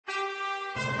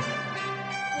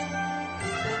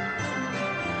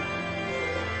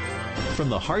From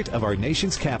the heart of our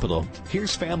nation's capital,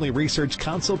 here's Family Research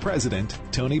Council President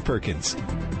Tony Perkins.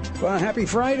 Well, happy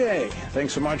Friday.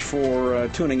 Thanks so much for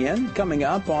tuning in. Coming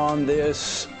up on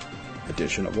this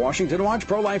edition of Washington Watch,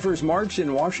 pro-lifers marched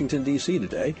in Washington, D.C.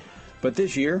 today. But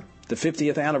this year, the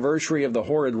 50th anniversary of the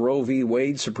horrid Roe v.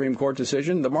 Wade Supreme Court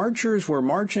decision, the marchers were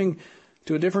marching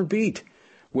to a different beat.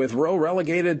 With Roe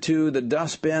relegated to the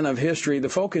dustbin of history, the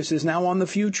focus is now on the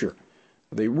future,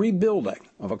 the rebuilding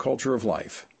of a culture of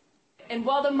life. And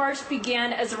while the march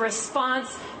began as a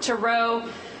response to Roe,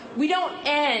 we don't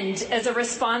end as a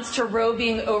response to Roe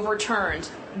being overturned.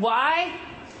 Why?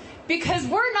 Because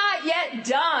we're not yet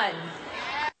done.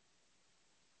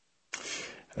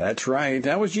 That's right.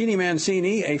 That was Jeannie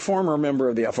Mancini, a former member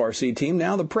of the FRC team,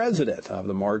 now the president of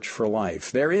the March for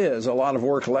Life. There is a lot of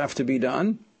work left to be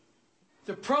done.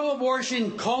 The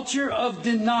pro-abortion culture of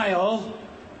denial,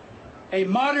 a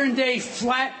modern-day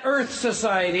flat earth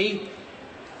society,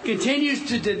 continues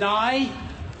to deny,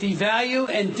 devalue,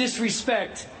 and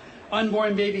disrespect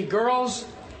unborn baby girls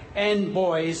and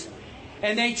boys,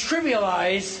 and they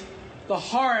trivialize the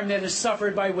harm that is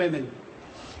suffered by women.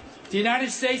 The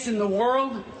United States and the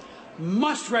world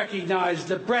must recognize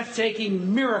the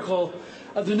breathtaking miracle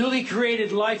of the newly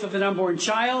created life of an unborn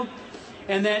child,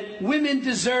 and that women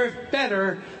deserve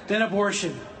better than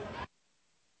abortion.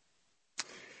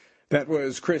 That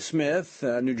was Chris Smith,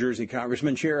 New Jersey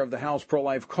Congressman, chair of the House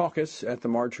Pro-Life Caucus at the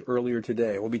march earlier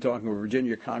today. We'll be talking with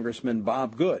Virginia Congressman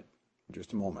Bob Good in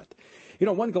just a moment. You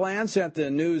know, one glance at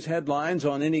the news headlines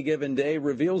on any given day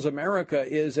reveals America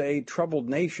is a troubled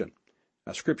nation.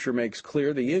 Now, Scripture makes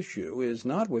clear the issue is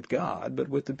not with God, but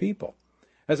with the people.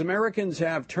 As Americans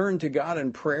have turned to God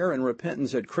in prayer and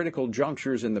repentance at critical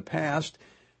junctures in the past,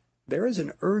 there is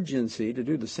an urgency to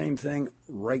do the same thing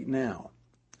right now.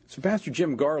 So Pastor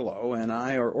Jim Garlow and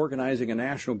I are organizing a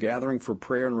national gathering for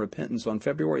prayer and repentance on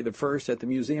February the 1st at the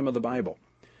Museum of the Bible.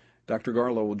 Dr.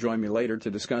 Garlow will join me later to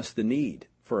discuss the need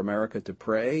for America to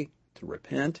pray, to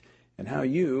repent, and how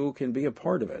you can be a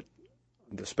part of it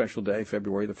on the special day,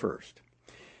 February the 1st.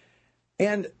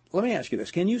 And let me ask you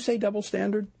this. Can you say double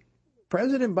standard?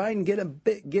 President Biden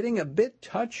getting a bit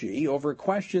touchy over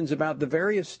questions about the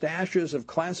various stashes of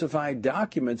classified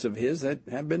documents of his that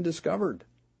have been discovered.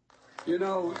 You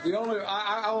know,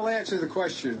 I will answer the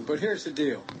question, but here's the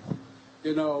deal.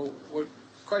 You know, what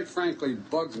quite frankly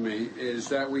bugs me is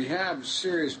that we have a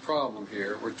serious problem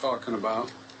here we're talking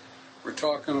about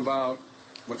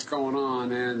what's going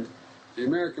on, and the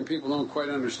American people don't quite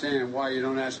understand why you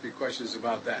don't ask me questions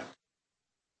about that.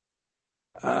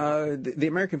 The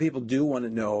American people do want to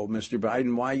know, Mr.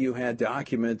 Biden, why you had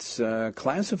documents,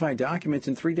 classified documents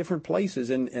in 3 different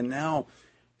places, and now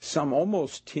some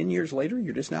almost 10 years later,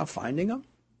 you're just now finding them?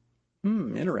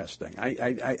 Interesting.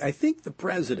 I think the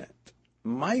president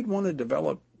might want to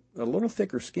develop a little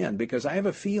thicker skin because I have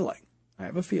a feeling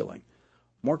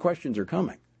more questions are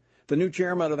coming. The new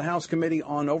chairman of the House Committee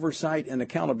on Oversight and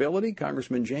Accountability,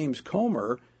 Congressman James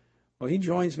Comer, well, he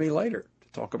joins me later to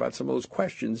talk about some of those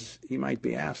questions he might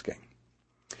be asking.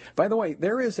 By the way,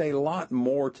 there is a lot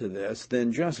more to this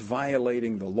than just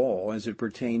violating the law as it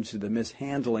pertains to the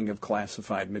mishandling of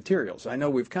classified materials. I know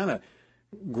we've kind of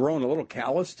grown a little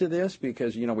callous to this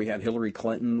because, you know, we had Hillary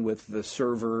Clinton with the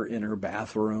server in her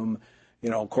bathroom. You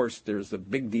know, of course, there's the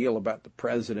big deal about the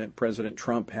President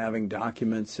Trump having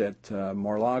documents at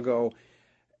Mar-a-Lago,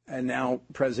 and now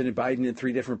President Biden in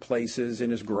 3 different places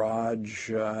in his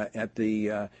garage at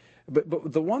the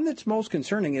But the one that's most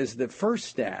concerning is the first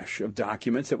stash of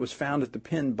documents that was found at the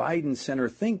Penn Biden Center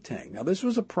think tank. Now, this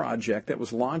was a project that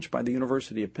was launched by the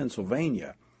University of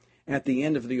Pennsylvania at the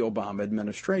end of the Obama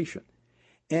administration.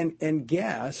 And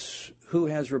guess who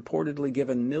has reportedly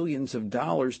given millions of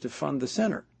dollars to fund the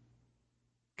center?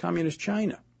 Communist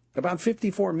China. About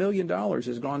 $54 million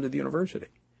has gone to the university.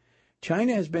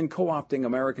 China has been co-opting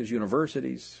America's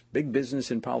universities, big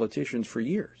business, and politicians for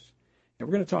years. And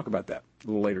we're going to talk about that a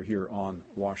little later here on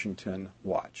Washington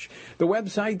Watch. The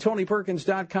website,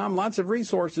 TonyPerkins.com, lots of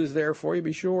resources there for you.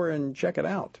 Be sure and check it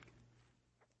out.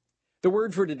 The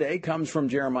word for today comes from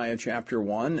Jeremiah chapter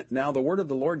 1. Now the word of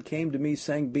the Lord came to me,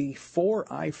 saying, Before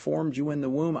I formed you in the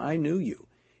womb, I knew you.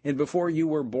 And before you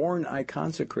were born, I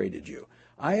consecrated you.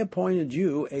 I appointed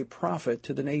you a prophet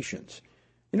to the nations.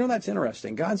 You know, that's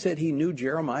interesting. God said he knew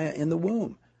Jeremiah in the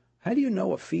womb. How do you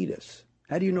know a fetus?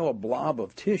 How do you know a blob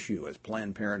of tissue, as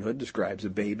Planned Parenthood describes a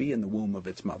baby in the womb of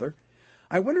its mother?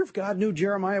 I wonder if God knew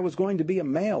Jeremiah was going to be a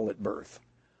male at birth.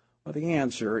 Well, the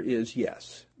answer is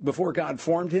yes. Before God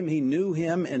formed him, he knew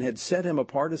him and had set him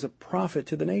apart as a prophet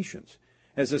to the nations.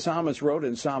 As the psalmist wrote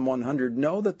in Psalm 100,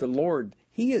 know that the Lord,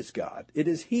 he is God. It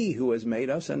is he who has made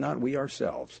us and not we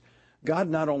ourselves. God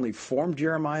not only formed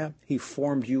Jeremiah, he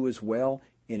formed you as well,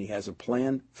 and he has a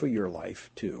plan for your life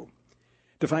too.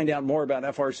 To find out more about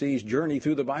FRC's journey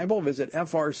through the Bible, visit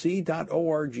frc.org/Bible.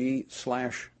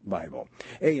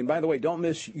 Hey, and by the way, don't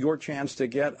miss your chance to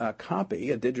get a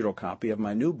digital copy of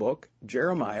my new book,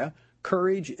 Jeremiah,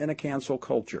 Courage in a Cancel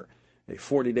Culture, a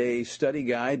 40-day study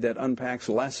guide that unpacks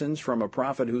lessons from a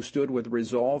prophet who stood with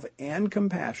resolve and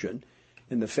compassion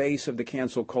in the face of the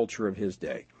cancel culture of his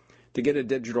day. To get a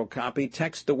digital copy,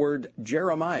 text the word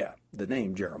Jeremiah, the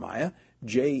name Jeremiah,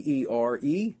 Jeremiah,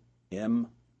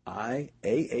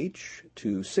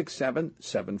 to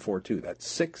 67742. That's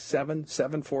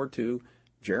 67742,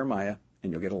 Jeremiah,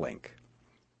 and you'll get a link.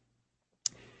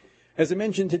 As I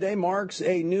mentioned, today marks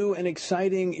a new and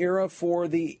exciting era for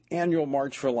the annual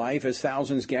March for Life as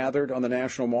thousands gathered on the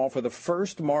National Mall for the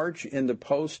first march in the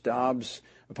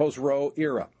post-Roe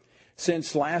era.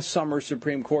 Since last summer's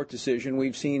Supreme Court decision,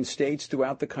 we've seen states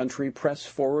throughout the country press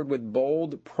forward with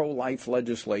bold pro-life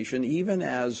legislation, even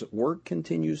as work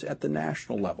continues at the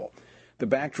national level. The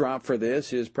backdrop for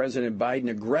this is President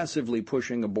Biden aggressively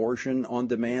pushing abortion on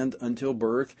demand until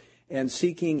birth and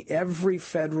seeking every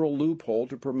federal loophole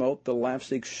to promote the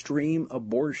left's extreme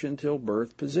abortion till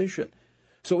birth position.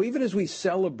 So even as we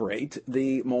celebrate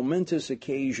the momentous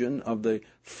occasion of the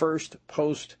first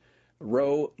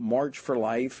post-Roe March for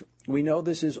Life, we know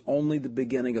this is only the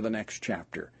beginning of the next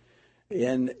chapter.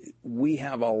 And we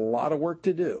have a lot of work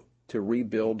to do to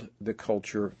rebuild the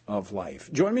culture of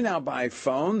life. Join me now by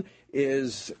phone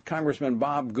is Congressman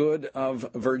Bob Good of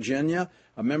Virginia,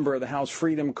 a member of the House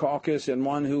Freedom Caucus and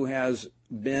one who has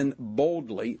been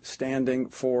boldly standing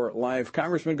for life.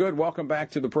 Congressman Good, welcome back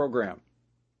to the program.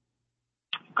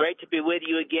 Great to be with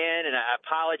you again, and I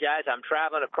apologize. I'm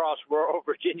traveling across rural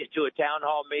Virginia to a town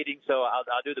hall meeting, so I'll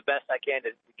do the best I can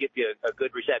to give you a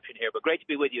good reception here. But great to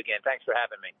be with you again. Thanks for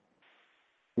having me.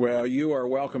 Well, you are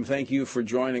welcome. Thank you for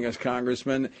joining us,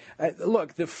 Congressman.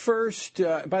 Look, the first,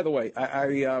 by the way,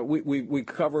 we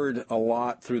covered a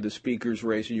lot through the speaker's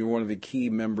race, and you're one of the key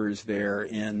members there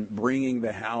in bringing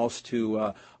the House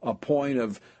to a point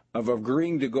of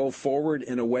agreeing to go forward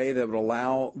in a way that would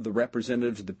allow the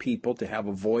representatives of the people to have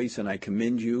a voice, and I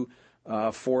commend you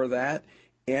for that.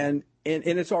 And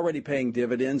it's already paying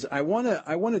dividends. I want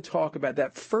to talk about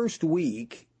that first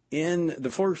week. In the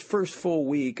first full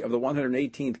week of the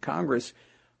 118th Congress,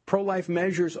 pro-life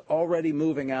measures already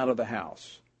moving out of the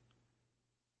House.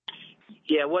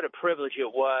 Yeah, what a privilege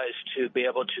it was to be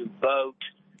able to vote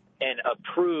and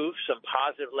approve some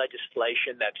positive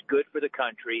legislation that's good for the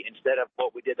country instead of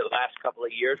what we did the last couple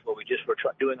of years where we just were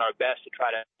doing our best to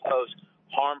try to oppose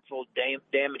harmful,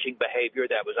 damaging behavior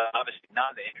that was obviously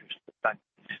not in the interest of the country.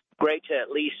 Great to at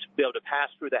least be able to pass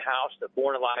through the House the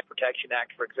Born Alive Protection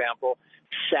Act, for example.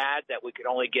 Sad that we could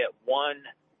only get one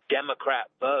Democrat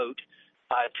vote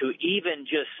to even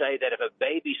just say that if a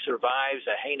baby survives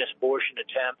a heinous abortion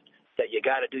attempt, that you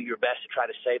got to do your best to try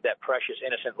to save that precious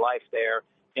innocent life there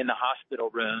in the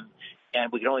hospital room.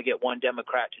 And we can only get one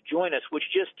Democrat to join us, which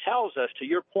just tells us, to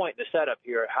your point, the setup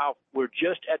here, how we're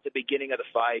just at the beginning of the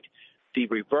fight. The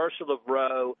reversal of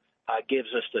Roe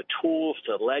gives us the tools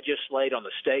to legislate on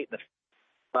the state and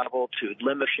the level to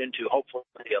hopefully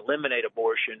eliminate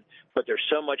abortion. But there's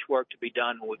so much work to be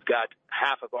done. We've got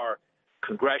half of our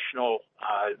congressional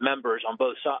members on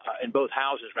in both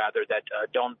houses that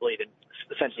don't believe in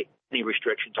essentially any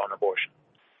restrictions on abortion.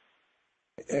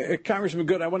 Congressman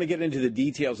Good, I want to get into the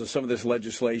details of some of this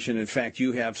legislation. In fact,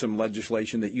 you have some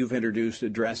legislation that you've introduced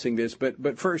addressing this.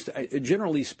 But first,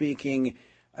 generally speaking,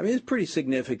 I mean, it's a pretty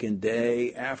significant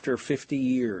day. After 50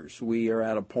 years, we are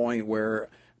at a point where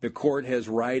the court has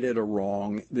righted a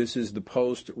wrong. This is the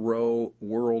post-Roe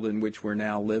world in which we're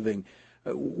now living.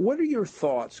 What are your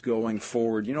thoughts going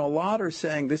forward? You know, a lot are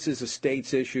saying this is a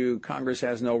state's issue. Congress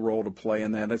has no role to play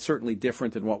in that. That's certainly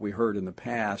different than what we heard in the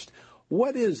past.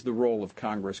 What is the role of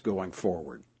Congress going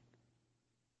forward?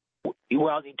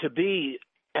 Well, to be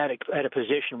at a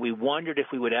position we wondered if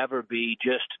we would ever be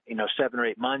just, 7 or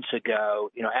 8 months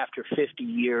ago, after 50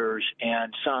 years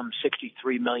and some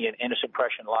 63 million innocent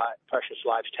precious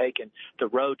lives taken, the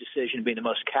Roe decision being the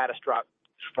most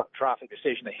catastrophic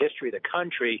decision in the history of the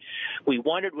country, we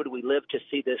wondered, would we live to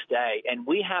see this day? And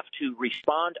we have to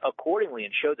respond accordingly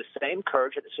and show the same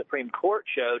courage that the Supreme Court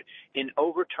showed in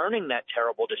overturning that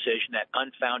terrible decision, that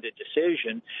unfounded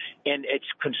decision. And it's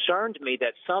concerned me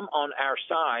that some on our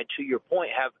side, to your point,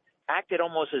 have acted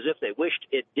almost as if they wished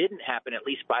it didn't happen, at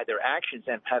least by their actions,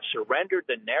 and have surrendered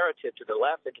the narrative to the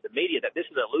left and to the media that this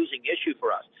is a losing issue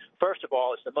for us. First of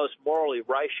all, it's the most morally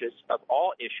righteous of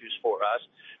all issues for us.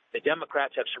 The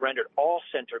Democrats have surrendered all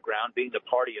center ground, being the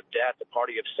party of death, the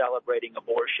party of celebrating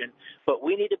abortion. But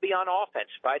we need to be on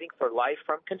offense, fighting for life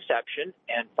from conception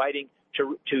and fighting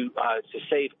to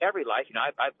save every life. You know,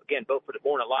 I again vote for the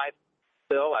Born Alive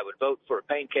bill. I would vote for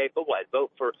Pain Capable. I'd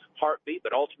vote for Heartbeat.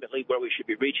 But ultimately, where we should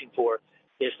be reaching for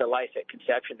is the life at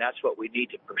conception. That's what we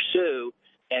need to pursue.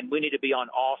 And we need to be on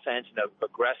offense and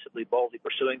aggressively, boldly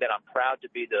pursuing that. I'm proud to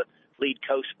be the lead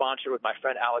co-sponsor with my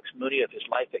friend Alex Mooney of his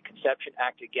Life at Conception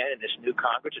Act again in this new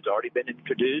Congress. It's already been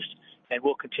introduced, and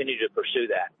we'll continue to pursue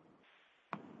that.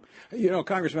 You know,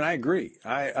 Congressman, I agree.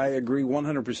 I agree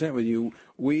 100% with you.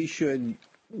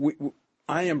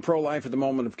 I am pro-life at the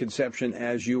moment of conception,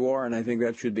 as you are, and I think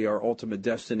that should be our ultimate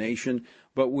destination.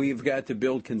 But we've got to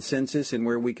build consensus, and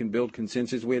where we can build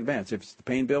consensus, we advance. If it's the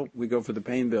pain bill, we go for the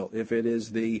pain bill. If it's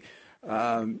the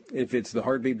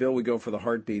heartbeat bill, we go for the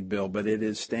heartbeat bill. But it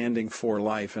is standing for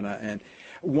life, and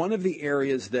one of the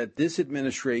areas that this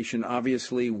administration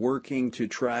obviously working to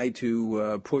try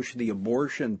to push the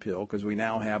abortion pill, because we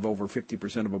now have over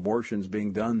 50% of abortions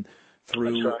being done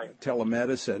through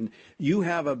telemedicine. You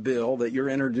have a bill that you're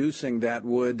introducing that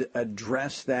would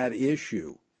address that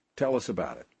issue. Tell us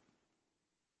about it.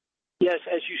 Yes,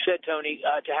 as you said, Tony,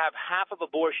 to have half of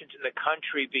abortions in the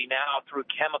country be now through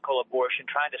chemical abortion,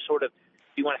 trying to sort of,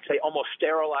 you want to say, almost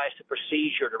sterilize the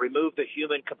procedure, to remove the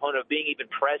human component of being even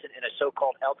present in a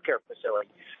so-called healthcare facility.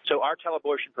 So our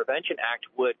Teleabortion Prevention Act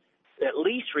would at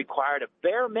least require, at a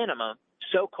bare minimum,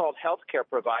 so-called healthcare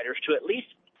providers to at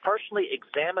least personally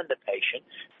examine the patient,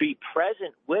 be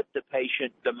present with the patient,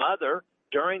 the mother,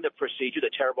 during the procedure, the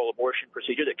terrible abortion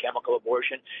procedure, the chemical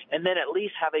abortion, and then at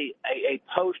least have a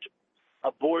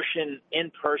post-abortion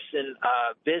in-person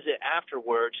visit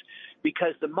afterwards,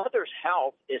 because the mother's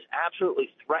health is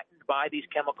absolutely threatened by these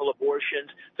chemical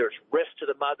abortions. There's risk to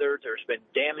the mother. There's been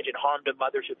damage and harm to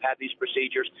mothers who've had these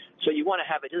procedures. So you want to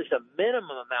have at least a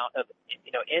minimum amount of,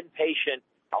 inpatient,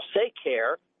 I'll say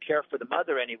care for the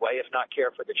mother anyway, if not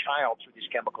care for the child, through these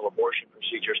chemical abortion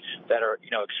procedures that are,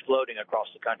 exploding across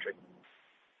the country.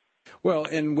 Well,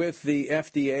 and with the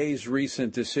FDA's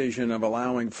recent decision of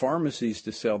allowing pharmacies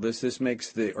to sell this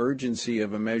makes the urgency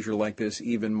of a measure like this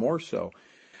even more so.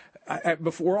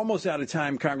 We're almost out of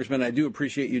time, Congressman. I do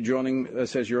appreciate you joining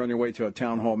us as you're on your way to a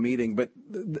town hall meeting, but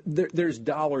there's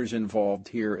dollars involved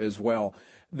here as well.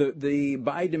 The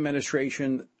Biden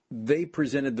administration, they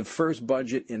presented the first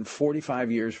budget in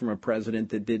 45 years from a president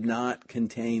that did not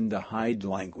contain the Hyde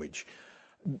language.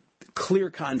 Clear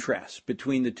contrast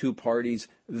between the two parties.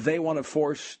 They want to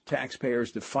force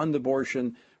taxpayers to fund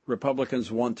abortion.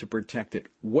 Republicans want to protect it.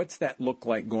 What's that look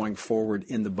like going forward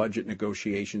in the budget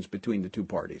negotiations between the two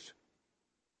parties?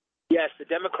 Yes, the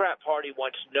Democrat Party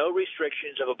wants no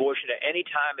restrictions of abortion at any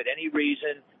time, at any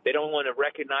reason. They don't want to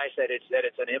recognize that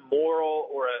it's an immoral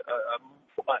or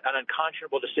an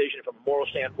unconscionable decision from a moral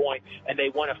standpoint, and they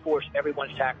want to force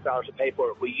everyone's tax dollars to pay for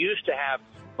it. We used to have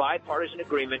bipartisan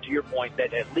agreement, to your point,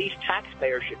 that at least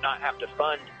taxpayers should not have to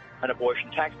fund an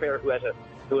abortion. Taxpayer who has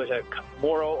a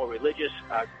moral or religious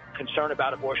concern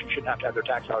about abortion shouldn't have to have their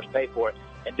tax dollars pay for it.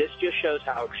 And this just shows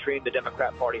how extreme the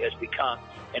Democrat Party has become.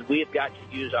 And we have got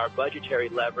to use our budgetary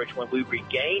leverage when we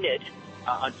regain it.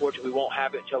 Unfortunately, we won't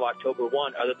have it until October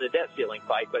 1, other than the debt ceiling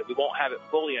fight, but we won't have it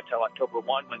fully until October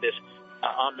 1 when this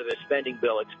omnibus spending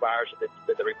bill expires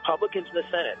that the Republicans in the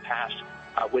Senate passed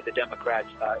with the Democrats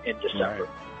in December. Right.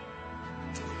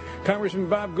 Congressman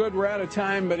Bob Good, we're out of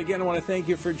time, but again, I want to thank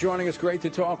you for joining us. Great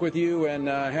to talk with you, and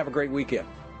have a great weekend.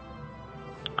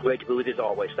 Great to be with you as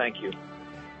always. Thank you.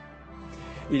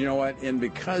 You know what? And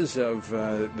because of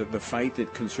the fight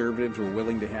that conservatives were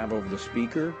willing to have over the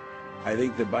speaker, I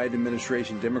think the Biden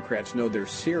administration Democrats know they're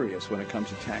serious when it comes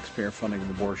to taxpayer funding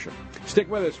of abortion. Stick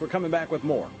with us. We're coming back with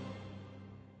more.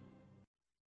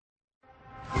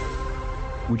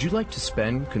 Would you like to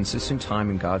spend consistent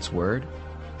time in God's Word?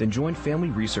 Then join Family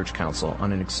Research Council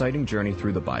on an exciting journey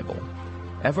through the Bible.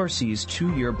 FRC's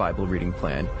 2-year Bible reading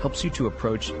plan helps you to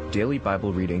approach daily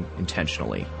Bible reading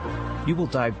intentionally. You will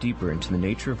dive deeper into the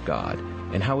nature of God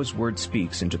and how His Word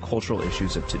speaks into cultural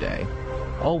issues of today.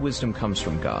 All wisdom comes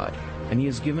from God, and He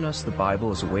has given us the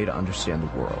Bible as a way to understand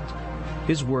the world.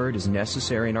 His Word is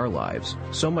necessary in our lives,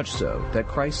 so much so that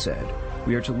Christ said,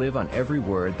 we are to live on every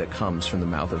word that comes from the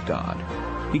mouth of God.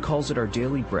 He calls it our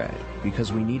daily bread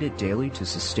because we need it daily to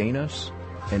sustain us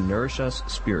and nourish us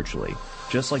spiritually,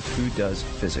 just like food does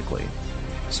physically.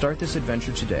 Start this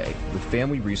adventure today with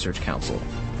Family Research Council.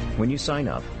 When you sign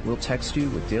up, we'll text you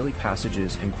with daily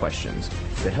passages and questions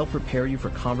that help prepare you for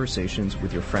conversations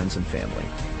with your friends and family.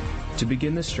 To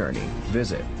begin this journey,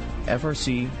 visit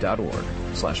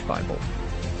frc.org/Bible.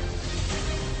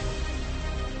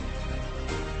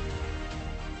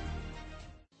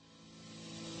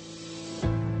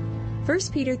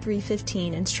 1 Peter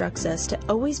 3:15 instructs us to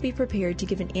always be prepared to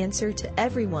give an answer to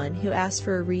everyone who asks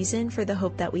for a reason for the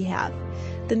hope that we have.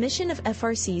 The mission of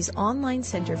FRC's online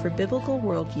Center for Biblical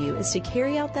Worldview is to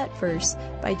carry out that verse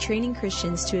by training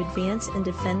Christians to advance and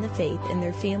defend the faith in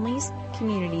their families,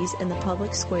 communities, and the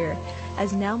public square,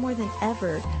 as now more than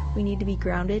ever, we need to be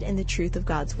grounded in the truth of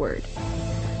God's Word.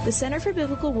 The Center for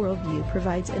Biblical Worldview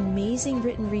provides amazing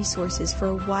written resources for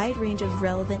a wide range of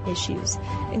relevant issues,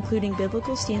 including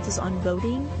biblical stances on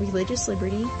voting, religious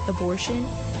liberty, abortion,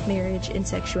 marriage, and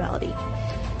sexuality.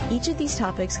 Each of these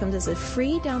topics comes as a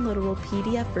free downloadable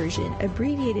PDF version,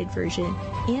 abbreviated version,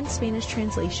 and Spanish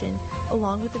translation,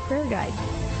 along with a prayer guide.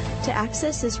 To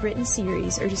access this written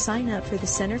series or to sign up for the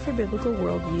Center for Biblical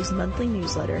Worldview's monthly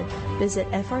newsletter, visit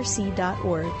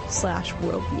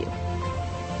frc.org/worldview.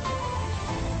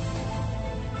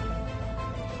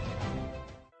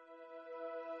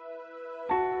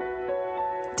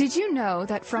 Did you know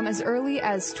that from as early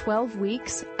as 12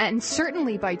 weeks, and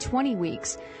certainly by 20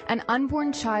 weeks, an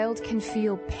unborn child can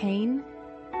feel pain?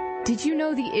 Did you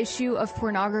know the issue of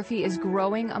pornography is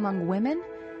growing among women?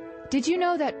 Did you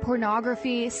know that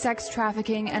pornography, sex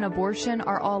trafficking, and abortion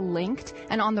are all linked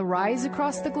and on the rise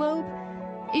across the globe?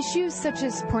 Issues such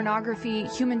as pornography,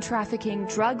 human trafficking,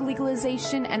 drug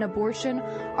legalization, and abortion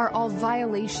are all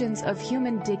violations of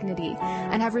human dignity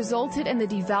and have resulted in the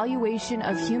devaluation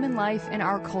of human life in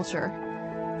our culture.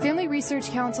 Family Research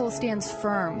Council stands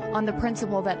firm on the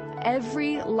principle that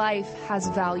every life has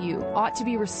value, ought to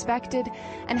be respected,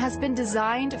 and has been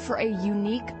designed for a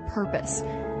unique purpose.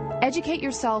 Educate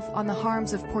yourself on the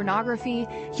harms of pornography,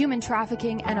 human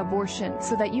trafficking, and abortion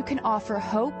so that you can offer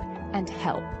hope and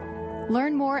help.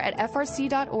 Learn more at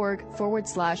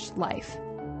frc.org/life.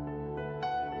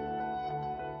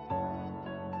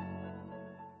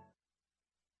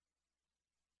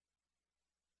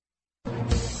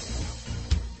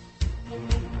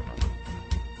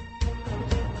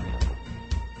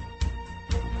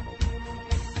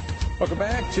 Welcome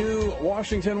back to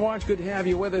Washington Watch. Good to have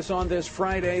you with us on this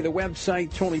Friday. The website,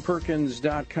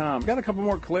 TonyPerkins.com. Got a couple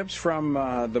more clips from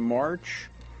the march.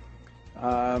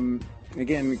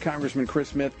 Again, Congressman Chris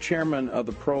Smith, chairman of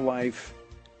the pro-life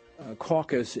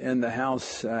caucus in the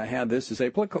House, had this to say.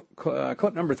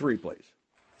 Clip number 3, please.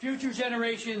 Future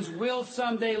generations will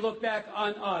someday look back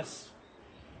on us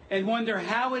and wonder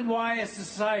how and why a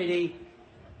society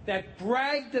that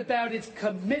bragged about its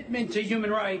commitment to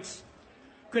human rights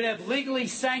could have legally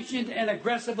sanctioned and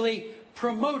aggressively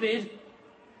promoted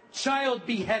child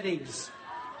beheadings,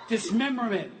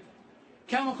 dismemberment,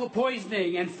 chemical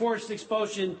poisoning, and forced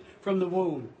expulsion from the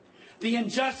womb. The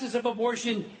injustice of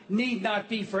abortion need not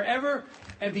be forever,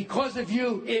 and because of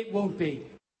you, it won't be.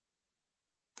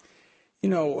 You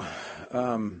know,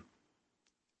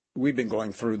 we've been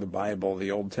going through the Bible, the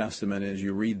Old Testament. As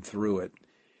you read through it,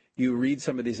 you read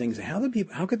some of these things. How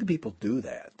could the people do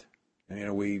that? You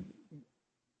know, we've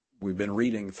been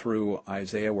reading through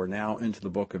Isaiah. We're now into the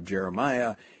book of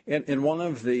Jeremiah. And one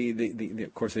of the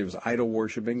of course, it was idol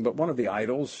worshiping, but one of the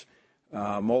idols,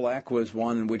 Molech, was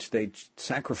one in which they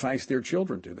sacrificed their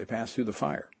children to. They passed through the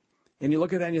fire. And you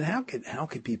look at that and you think, how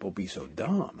could people be so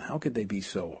dumb? How could they be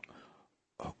so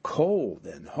cold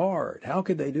and hard? How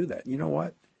could they do that? You know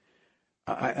what?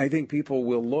 I think people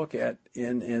will look at,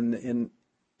 in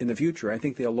the future, I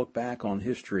think they'll look back on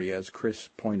history, as Chris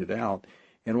pointed out,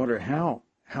 and wonder how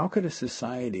could a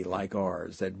society like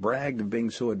ours that bragged of being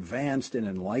so advanced and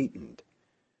enlightened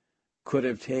could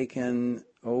have taken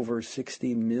over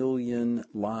 60 million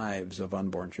lives of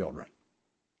unborn children?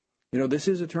 You know, this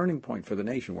is a turning point for the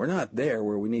nation. We're not there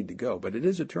where we need to go, but it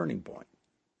is a turning point.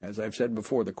 As I've said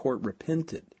before, the court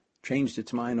repented, changed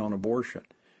its mind on abortion.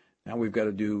 Now we've got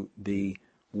to do the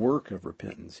work of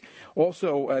repentance.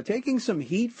 Also, taking some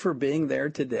heat for being there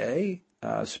today,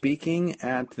 speaking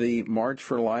at the March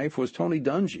for Life, was Tony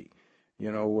Dungy,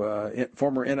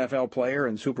 former NFL player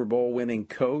and Super Bowl winning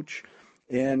coach.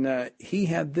 And he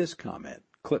had this comment,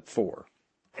 clip 4.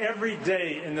 Every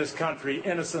day in this country,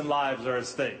 innocent lives are at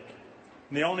stake.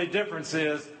 And the only difference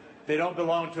is they don't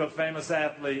belong to a famous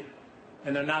athlete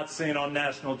and they're not seen on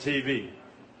national TV.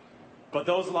 But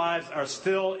those lives are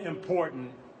still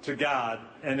important to God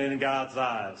and in God's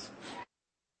eyes.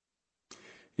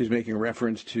 He's making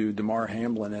reference to Damar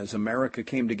Hamlin as America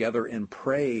came together and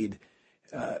prayed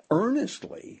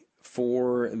earnestly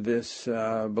for this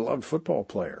beloved football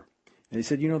player. And he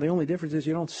said, the only difference is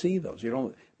you don't see those.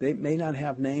 They may not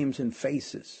have names and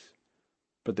faces,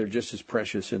 but they're just as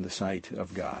precious in the sight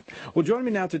of God. Well, join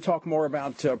me now to talk more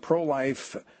about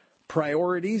pro-life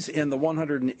priorities in the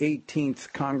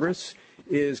 118th Congress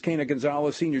is Kena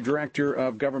Gonzalez, Senior Director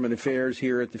of Government Affairs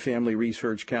here at the Family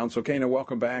Research Council. Kena,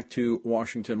 welcome back to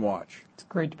Washington Watch. It's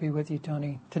great to be with you,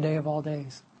 Tony, today of all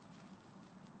days.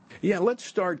 Yeah, let's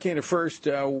start, Kena, first.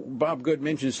 Bob Good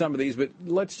mentioned some of these, but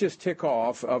let's just tick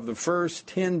off of the first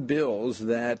 10 bills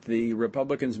that the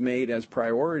Republicans made as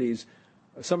priorities.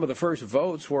 Some of the first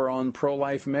votes were on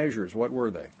pro-life measures. What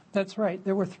were they? That's right.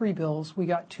 There were 3 bills. We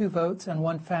got 2 votes and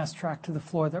 1 fast track to the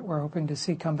floor that we're hoping to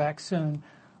see come back soon.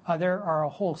 There are a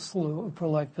whole slew of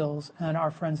pro-life bills, and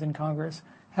our friends in Congress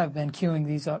have been queuing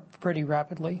these up pretty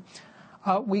rapidly.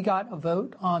 We got a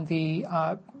vote on the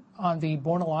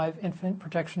Born Alive Infant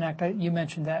Protection Act. You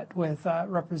mentioned that with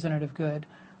Representative Good,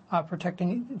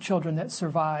 protecting children that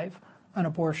survive an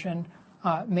abortion,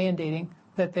 mandating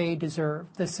that they deserve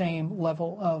the same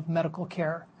level of medical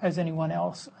care as anyone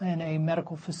else in a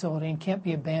medical facility and can't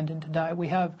be abandoned to die. We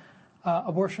have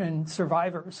abortion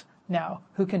survivors now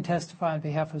who can testify on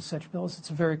behalf of such bills. It's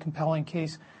a very compelling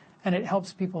case, and it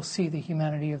helps people see the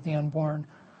humanity of the unborn.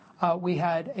 We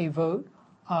had a vote.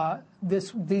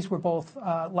 These were both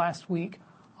last week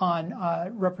on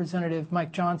Representative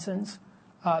Mike Johnson's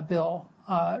bill,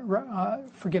 the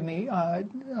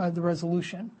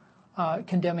resolution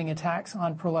condemning attacks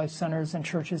on pro-life centers and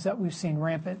churches that we've seen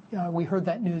rampant. We heard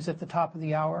that news at the top of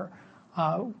the hour.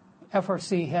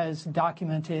 FRC has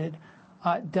documented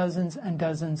dozens and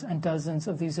dozens and dozens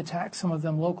of these attacks, some of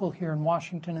them local here in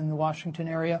Washington, in the Washington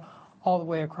area, all the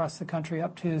way across the country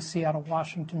up to Seattle,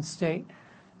 Washington State.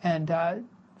 And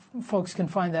folks can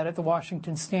find that at the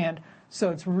Washington Stand.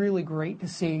 So it's really great to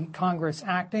see Congress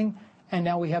acting. And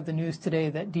now we have the news today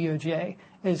that DOJ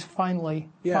is finally,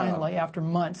 after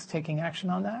months, taking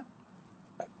action on that.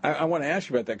 I want to ask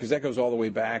you about that because that goes all the way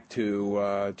back to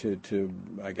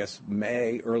I guess,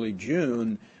 May, early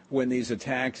June, when these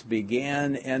attacks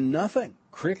began, and nothing,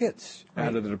 crickets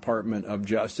out of the Department of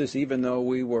Justice, even though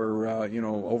we were,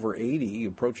 over 80,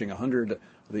 approaching 100,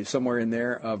 somewhere in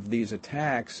there, of these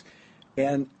attacks.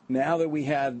 And now that we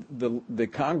had the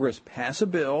Congress pass a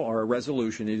bill, or a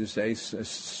resolution, you say,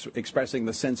 expressing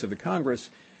the sense of the Congress,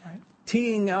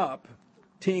 teeing up,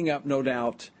 no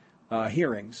doubt,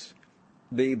 hearings,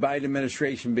 the Biden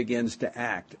administration begins to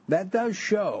act. That does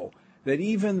show that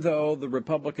even though the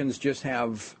Republicans just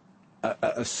have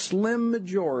a slim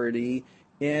majority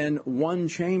in one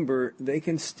chamber, they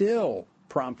can still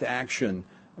prompt action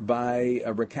by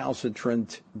a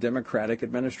recalcitrant Democratic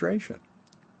administration.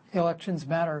 Elections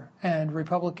matter, and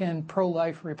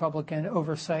pro-life Republican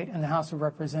oversight in the House of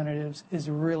Representatives is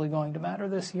really going to matter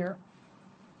this year.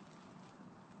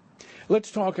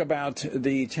 Let's talk about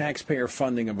the taxpayer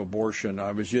funding of abortion.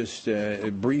 I was just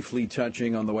briefly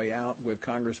touching on the way out with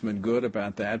Congressman Good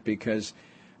about that, because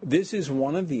this is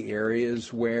one of the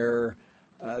areas where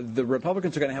the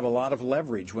Republicans are going to have a lot of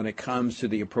leverage when it comes to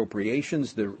the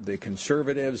appropriations. The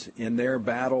conservatives, in their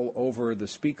battle over the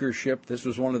speakership, this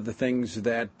was one of the things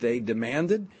that they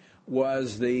demanded,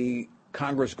 was the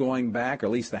Congress going back, or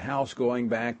at least the House going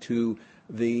back to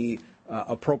the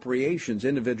appropriations,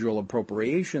 individual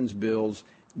appropriations bills.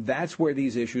 That's where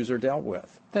these issues are dealt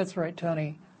with. That's right,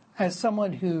 Tony. As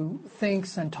someone who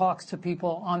thinks and talks to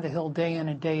people on the Hill day in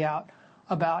and day out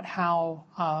about how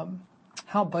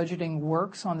budgeting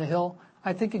works on the Hill,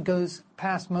 I think it goes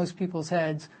past most people's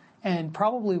heads. And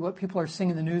probably what people are seeing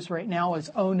in the news right now is,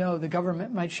 oh no, the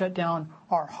government might shut down.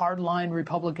 Our hardline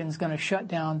Republicans going to shut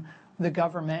down the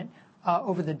government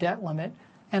over the debt limit.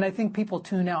 And I think people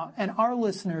tune out. And our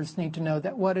listeners need to know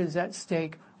that what is at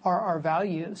stake are our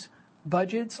values.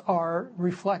 Budgets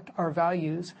reflect our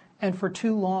values. And for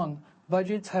too long,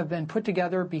 budgets have been put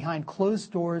together behind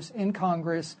closed doors in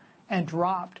Congress and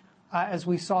dropped, as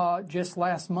we saw just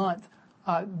last month,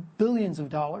 billions of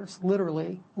dollars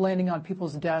literally landing on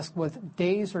people's desks with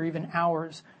days or even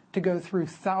hours to go through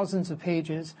thousands of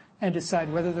pages and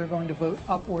decide whether they're going to vote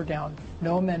up or down.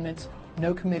 No amendments,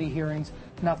 no committee hearings,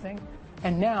 nothing.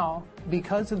 And now,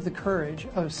 because of the courage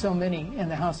of so many in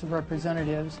the House of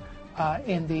Representatives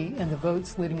in the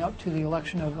votes leading up to the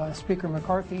election of Speaker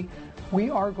McCarthy,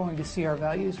 we are going to see our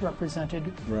values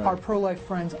represented. Right. Our pro-life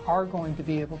friends are going to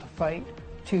be able to fight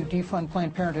to defund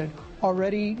Planned Parenthood.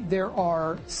 Already, there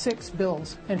are 6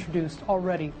 bills introduced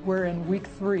already. We're in week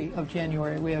 3 of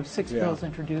January. We have 6 bills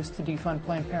introduced to defund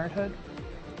Planned Parenthood.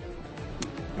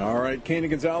 All right, Kena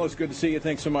Gonzalez, good to see you.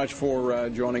 Thanks so much for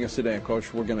joining us today. Of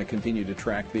course, we're going to continue to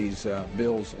track these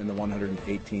bills in the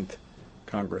 118th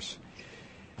Congress.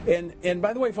 And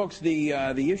by the way, folks, the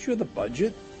issue of the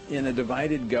budget in a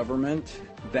divided government,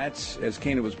 that's, as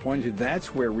Kana was pointing to,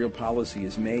 that's where real policy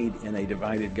is made in a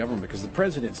divided government, because the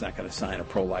president's not going to sign a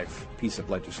pro-life piece of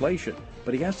legislation,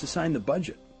 but he has to sign the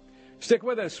budget. Stick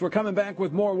with us. We're coming back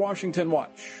with more Washington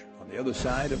Watch on the other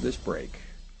side of this break.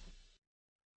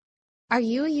 Are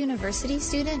you a university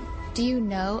student? Do you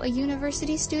know a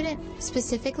university student,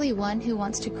 specifically one who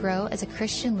wants to grow as a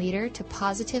Christian leader to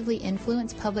positively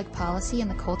influence public policy and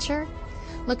the culture?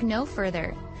 Look no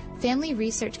further. Family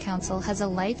Research Council has a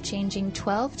life-changing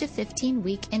 12 to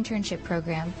 15-week internship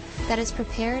program that has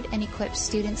prepared and equipped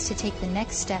students to take the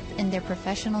next step in their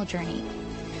professional journey.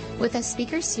 With a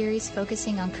speaker series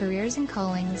focusing on careers and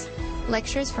callings,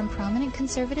 lectures from prominent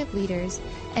conservative leaders,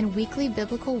 and weekly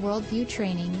biblical worldview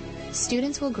training,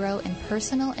 students will grow in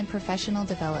personal and professional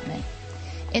development.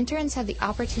 Interns have the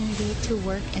opportunity to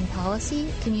work in policy,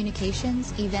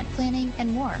 communications, event planning,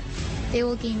 and more. They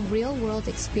will gain real-world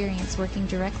experience working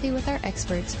directly with our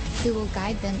experts who will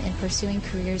guide them in pursuing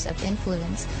careers of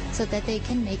influence so that they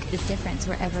can make a difference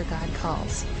wherever God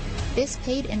calls. This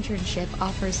paid internship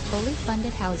offers fully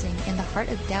funded housing in the heart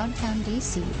of downtown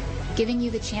D.C., giving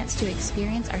you the chance to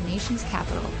experience our nation's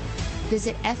capital.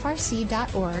 Visit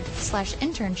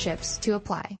frc.org/internships to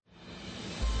apply.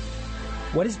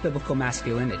 What is biblical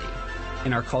masculinity?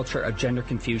 In our culture of gender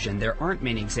confusion, there aren't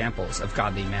many examples of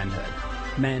godly manhood.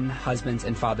 Men, husbands,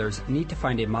 and fathers need to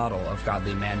find a model of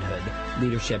godly manhood,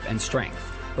 leadership, and strength.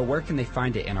 But where can they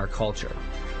find it in our culture?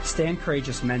 Stand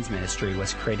Courageous Men's Ministry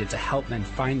was created to help men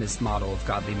find this model of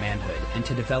godly manhood and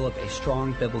to develop a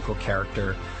strong biblical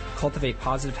character, cultivate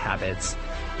positive habits,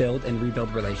 build and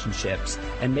rebuild relationships,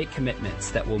 and make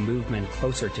commitments that will move men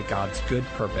closer to God's good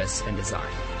purpose and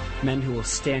design. Men who will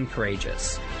stand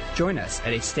courageous. Join us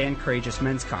at a Stand Courageous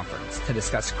Men's Conference to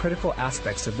discuss critical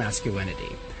aspects of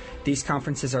masculinity. These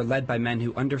conferences are led by men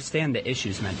who understand the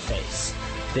issues men face.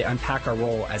 They unpack our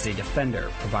role as a defender,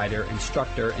 provider,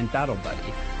 instructor, and battle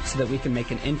buddy so that we can make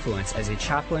an influence as a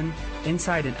chaplain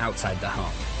inside and outside the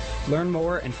home. Learn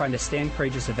more and find a Stand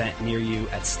Courageous event near you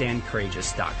at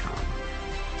standcourageous.com.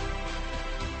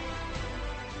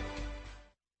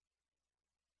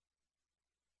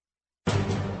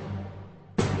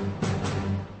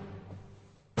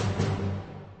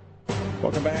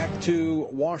 Welcome back to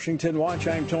Washington Watch.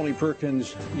 I'm Tony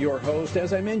Perkins, your host.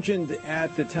 As I mentioned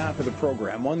at the top of the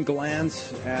program, one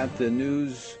glance at the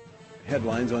news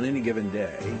headlines on any given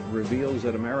day reveals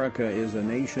that America is a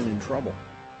nation in trouble.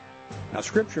 Now,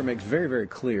 Scripture makes very, very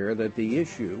clear that the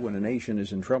issue when a nation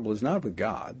is in trouble is not with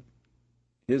God.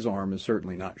 His arm is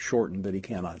certainly not shortened that he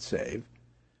cannot save,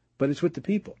 but it's with the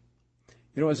people.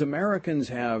 You know, as Americans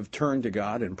have turned to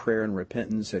God in prayer and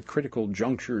repentance at critical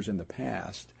junctures in the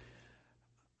past,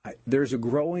 there's a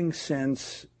growing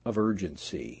sense of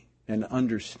urgency and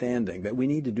understanding that we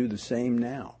need to do the same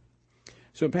now.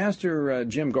 So Pastor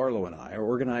Jim Garlow and I are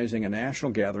organizing a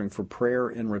national gathering for prayer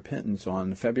and repentance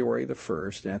on February the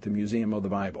 1st at the Museum of the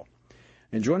Bible.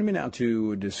 And joining me now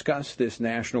to discuss this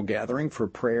national gathering for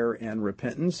prayer and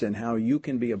repentance and how you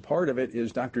can be a part of it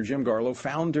is Dr. Jim Garlow,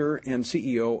 founder and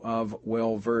CEO of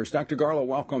Well-Versed. Dr. Garlow,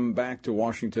 welcome back to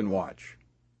Washington Watch.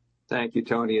 Thank you,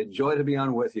 Tony. A joy to be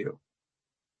on with you.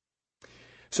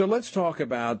 So let's talk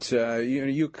about,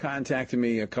 you contacted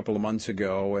me a couple of months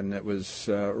ago, and it was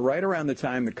right around the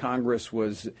time that Congress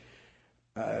was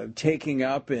taking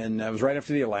up, and it was right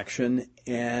after the election,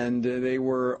 and they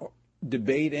were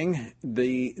debating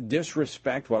the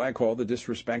disrespect, what I call the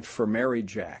Disrespect for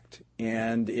Marriage Act,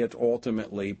 and it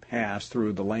ultimately passed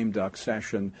through the lame duck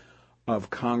session of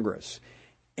Congress.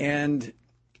 And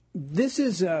this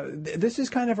is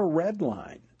kind of a red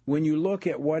line. When you look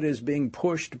at what is being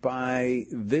pushed by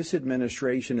this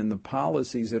administration and the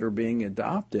policies that are being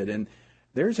adopted, and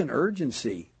there's an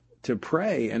urgency to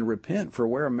pray and repent for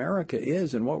where America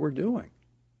is and what we're doing.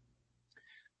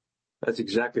 That's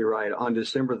exactly right. On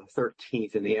December the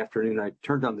 13th in the afternoon, I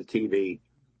turned on the TV,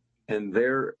 and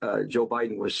there Joe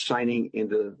Biden was signing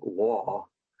into law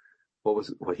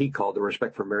what he called the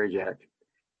Respect for Marriage Act.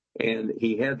 And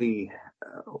he had the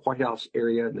White House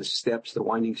area and the steps, the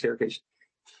winding staircase,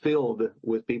 filled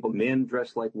with people, men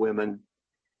dressed like women,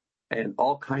 and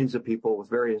all kinds of people with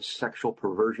various sexual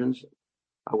perversions.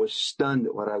 I was stunned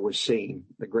at what I was seeing,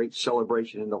 the great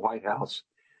celebration in the White House,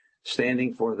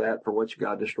 standing for that for which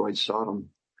God destroyed Sodom.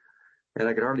 And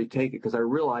I could hardly take it because I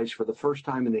realized for the first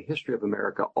time in the history of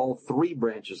America, all three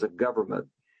branches of government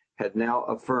had now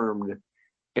affirmed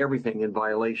everything in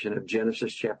violation of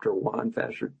Genesis chapter 1,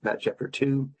 chapter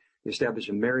 2, the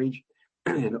establishment of marriage,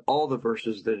 and all the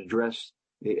verses that address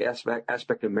the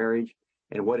aspect of marriage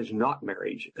and what is not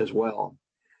marriage as well.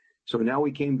 So now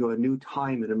we came to a new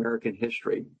time in American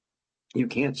history. You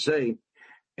can't say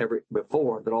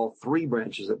before that all three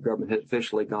branches of government had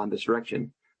officially gone this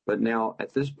direction, but now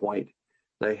at this point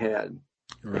they had.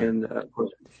 Right. And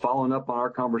following up on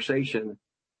our conversation,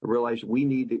 I realized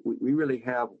we really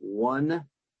have one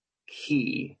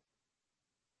key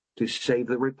to save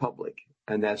the republic,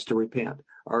 and that's to repent.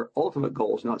 Our ultimate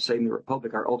goal is not saving the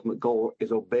republic. Our ultimate goal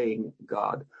is obeying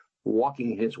God,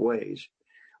 walking in his ways,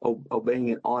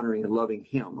 obeying and honoring and loving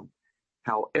him.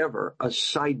 However, a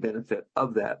side benefit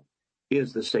of that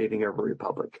is the saving of a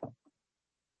republic.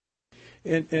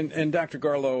 And Dr.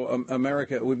 Garlow,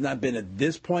 America, we've not been at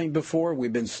this point before.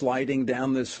 We've been sliding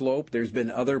down this slope. There's been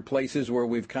other places where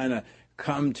we've kind of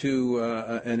come to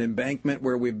an embankment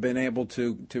where we've been able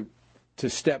to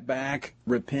step back,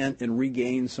 repent, and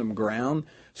regain some ground.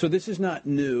 So this is not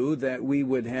new that we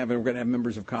would have, and we're going to have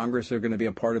members of Congress that are going to be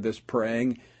a part of this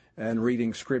praying and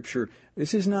reading Scripture.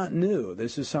 This is not new.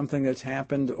 This is something that's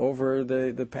happened over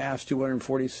the past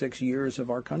 246 years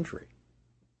of our country.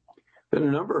 Been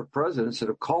a number of presidents that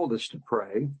have called us to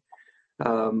pray.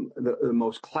 The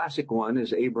most classic one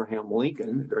is Abraham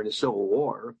Lincoln during the Civil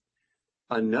War.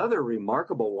 Another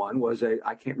remarkable one was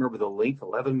I can't remember the length,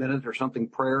 11 minutes or something,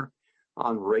 prayer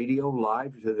on radio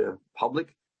live to the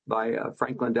public by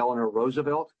Franklin Delano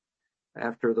Roosevelt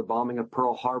after the bombing of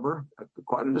Pearl Harbor.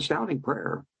 Quite an astounding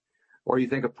prayer. Or you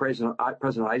think of President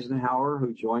Eisenhower,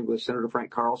 who joined with Senator Frank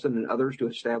Carlson and others to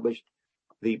establish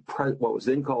what was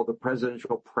then called the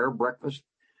Presidential Prayer Breakfast.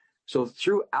 So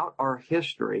throughout our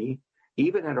history,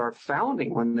 even at our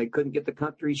founding, when they couldn't get the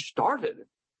country started,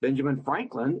 Benjamin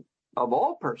Franklin, of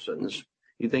all persons,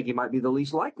 you'd think he might be the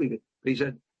least likely to. He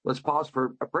said, let's pause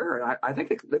for a prayer. And I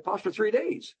think they paused for 3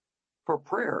 days for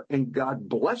prayer. And God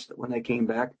blessed it when they came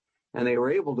back, and they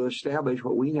were able to establish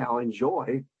what we now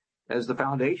enjoy as the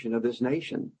foundation of this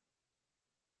nation.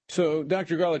 So,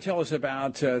 Dr. Garlow,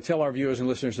 tell our viewers and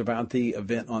listeners about the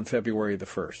event on February the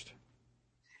 1st.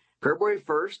 February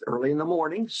 1st, early in the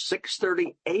morning,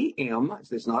 6:30 a.m.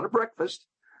 It's not a breakfast.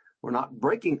 We're not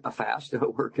breaking a fast.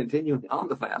 We're continuing on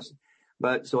the fast.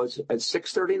 But so it's at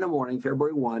 6:30 in the morning,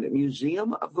 February 1, at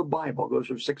Museum of the Bible. It goes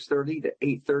from 6:30 to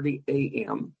 8:30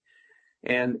 a.m.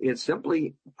 And it's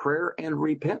simply prayer and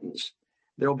repentance.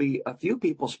 There'll be a few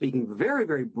people speaking very,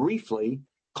 very briefly,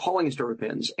 calling us to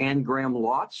repentance. Anne Graham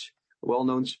Lotz,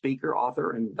 well-known speaker,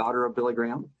 author, and daughter of Billy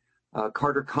Graham.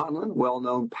 Carter Conlon,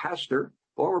 well-known pastor,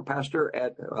 former pastor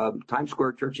at Times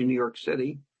Square Church in New York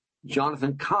City.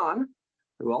 Jonathan Cahn,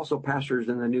 who also pastors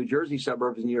in the New Jersey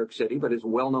suburbs of New York City, but is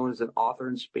well-known as an author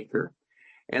and speaker.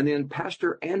 And then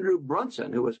Pastor Andrew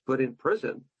Brunson, who was put in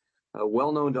prison,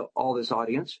 well-known to all this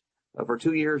audience, for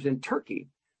 2 years in Turkey.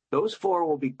 Those four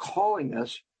will be calling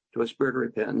us to a spirit of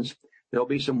repentance. There'll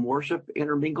be some worship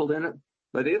intermingled in it,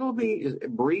 but it'll be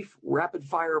brief,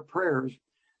 rapid-fire prayers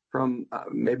from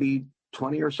maybe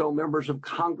 20 or so members of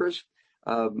Congress,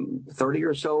 30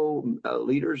 or so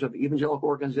leaders of evangelical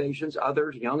organizations,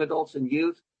 others, young adults and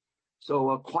youth.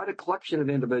 So quite a collection of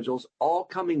individuals, all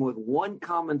coming with one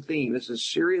common theme. This is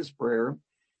serious prayer.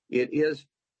 It is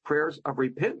prayers of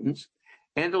repentance,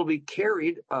 and it'll be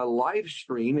carried live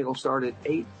stream. It'll start at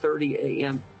 8:30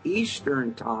 a.m.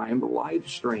 Eastern Time, live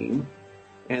stream.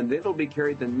 And then it'll be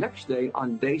carried the next day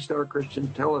on Daystar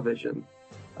Christian Television,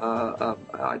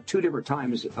 2 different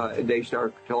times at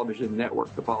Daystar Television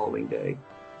Network the following day.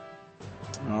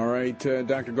 All right,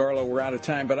 Dr. Garlow, we're out of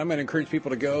time, but I'm going to encourage people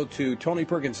to go to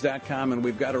TonyPerkins.com, and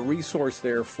we've got a resource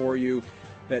there for you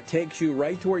that takes you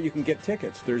right to where you can get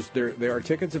tickets. There are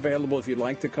tickets available if you'd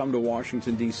like to come to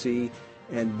Washington, D.C.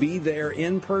 and be there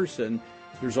in person.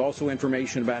 There's also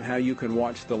information about how you can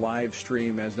watch the live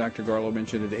stream, as Dr. Garlow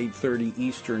mentioned, at 8:30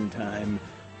 Eastern Time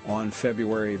on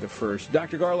February the 1st.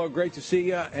 Dr. Garlow, great to see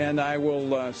you, and I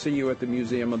will see you at the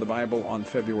Museum of the Bible on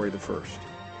February the 1st.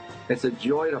 It's a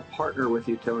joy to partner with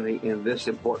you, Tony, in this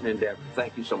important endeavor.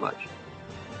 Thank you so much.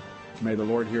 May the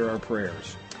Lord hear our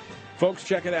prayers. Folks,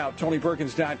 check it out,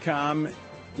 TonyPerkins.com.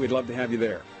 We'd love to have you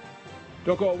there.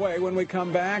 Don't go away. When we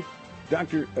come back,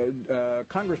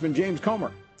 Congressman James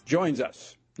Comer joins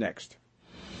us next.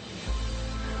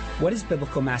 What is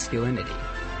biblical masculinity?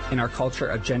 In our culture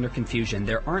of gender confusion,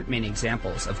 there aren't many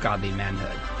examples of godly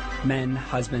manhood. Men,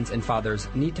 husbands, and fathers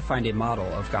need to find a model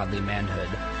of godly manhood,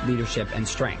 leadership, and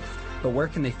strength. But where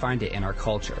can they find it in our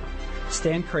culture?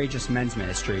 Stand Courageous Men's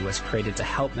Ministry was created to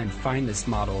help men find this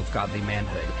model of godly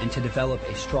manhood and to develop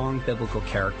a strong biblical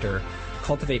character,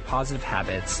 cultivate positive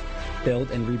habits, build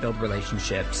and rebuild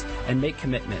relationships, and make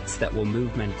commitments that will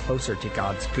move men closer to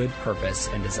God's good purpose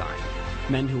and design.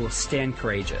 Men who will stand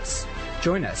courageous.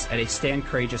 Join us at a Stand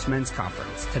Courageous Men's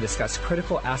Conference to discuss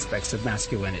critical aspects of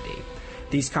masculinity.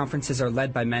 These conferences are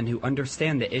led by men who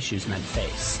understand the issues men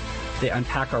face. They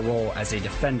unpack our role as a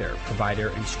defender, provider,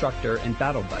 instructor, and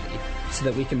battle buddy so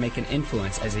that we can make an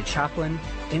influence as a chaplain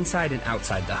inside and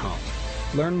outside the home.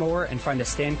 Learn more and find a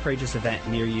Stand Courageous event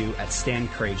near you at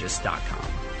standcourageous.com.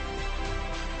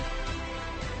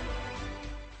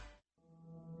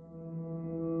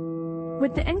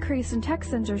 With the increase in tech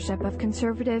censorship of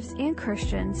conservatives and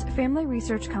Christians, Family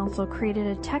Research Council created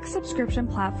a tech subscription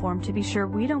platform to be sure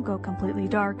we don't go completely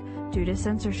dark due to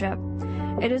censorship.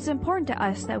 It is important to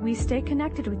us that we stay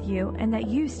connected with you and that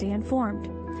you stay informed.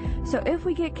 So if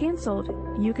we get canceled,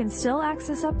 you can still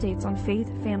access updates on faith,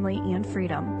 family, and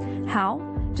freedom. How?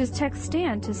 Just text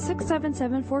STAND to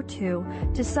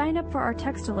 67742 to sign up for our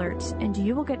text alerts, and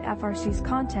you will get FRC's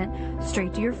content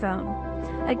straight to your phone.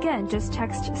 Again, just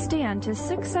text STAND to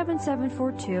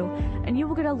 67742 and you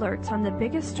will get alerts on the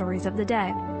biggest stories of the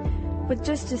day. With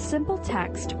just a simple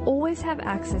text, always have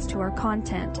access to our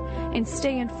content and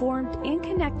stay informed and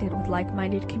connected with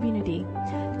like-minded community.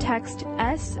 Text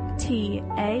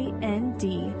STAND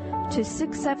to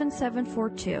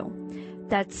 67742.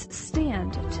 That's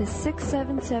STAND to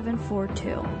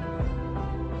 67742.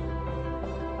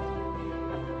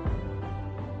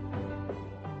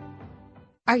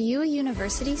 Are you a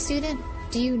university student?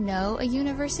 Do you know a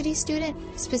university student,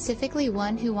 specifically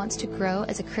one who wants to grow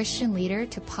as a Christian leader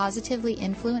to positively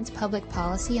influence public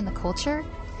policy and the culture?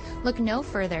 Look no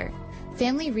further.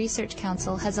 Family Research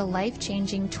Council has a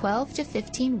life-changing 12 to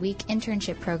 15-week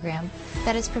internship program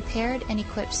that has prepared and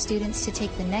equipped students to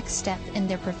take the next step in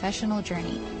their professional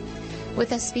journey.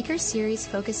 With a speaker series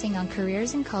focusing on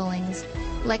careers and callings,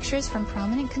 lectures from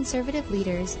prominent conservative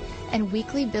leaders, and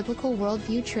weekly biblical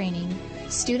worldview training,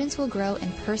 students will grow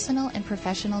in personal and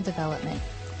professional development.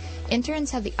 Interns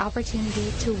have the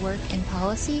opportunity to work in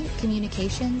policy,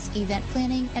 communications, event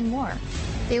planning, and more.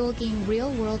 They will gain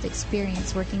real-world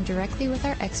experience working directly with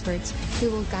our experts who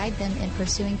will guide them in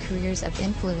pursuing careers of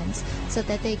influence so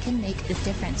that they can make a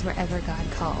difference wherever God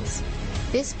calls.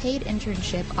 This paid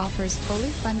internship offers fully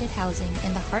funded housing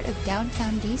in the heart of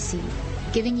downtown D.C.,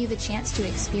 giving you the chance to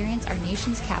experience our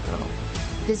nation's capital.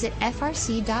 Visit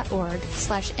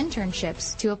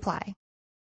frc.org/internships to apply.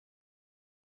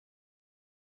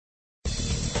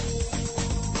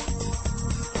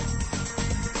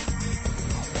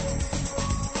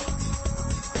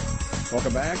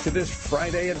 Welcome back to this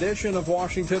Friday edition of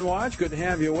Washington Watch. Good to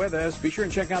have you with us. Be sure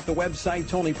and check out the website,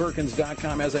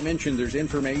 TonyPerkins.com. As I mentioned, there's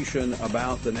information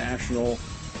about the National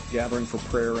Gathering for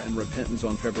Prayer and Repentance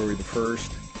on February the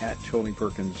 1st at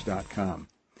TonyPerkins.com.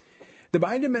 The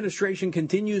Biden administration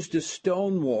continues to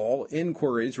stonewall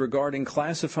inquiries regarding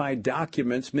classified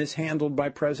documents mishandled by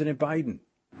President Biden.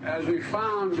 As we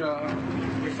found a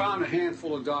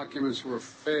handful of documents were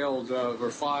filed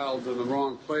in the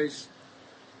wrong place.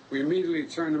 We immediately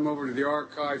turned them over to the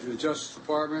archives of the Justice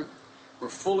Department. We're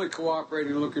fully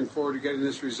cooperating and looking forward to getting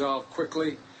this resolved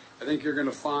quickly. I think you're going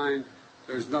to find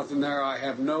there's nothing there. I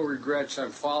have no regrets.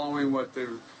 I'm following what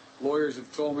the lawyers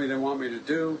have told me they want me to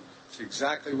do. It's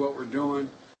exactly what we're doing.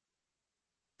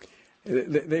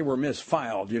 They were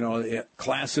misfiled,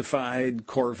 classified,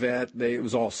 Corvette. It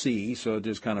was all C, so it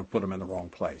just kind of put them in the wrong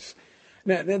place.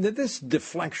 Now, this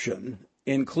deflection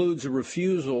includes a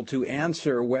refusal to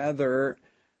answer whether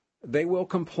they will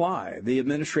comply. The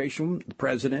administration, the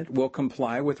president, will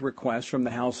comply with requests from the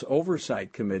House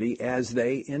Oversight Committee as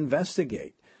they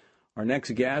investigate. Our next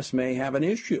guest may have an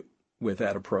issue with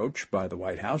that approach by the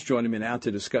White House. Joining me now to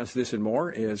discuss this and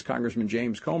more is Congressman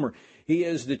James Comer. He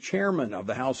is the chairman of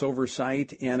the House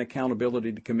Oversight and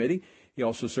Accountability Committee. He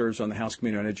also serves on the House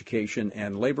Committee on Education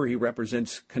and Labor. He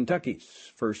represents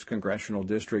Kentucky's 1st Congressional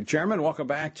District. Chairman, welcome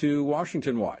back to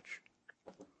Washington Watch.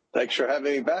 Thanks for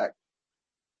having me back.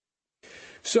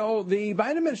 So the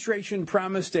Biden administration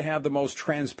promised to have the most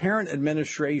transparent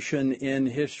administration in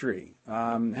history.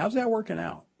 How's that working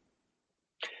out?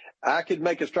 I could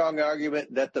make a strong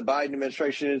argument that the Biden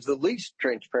administration is the least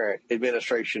transparent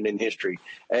administration in history.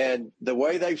 And the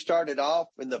way they've started off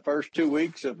in the first 2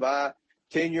 weeks of my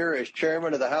tenure as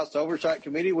chairman of the House Oversight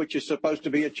Committee, which is supposed to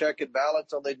be a check and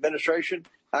balance on the administration,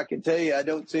 I can tell you I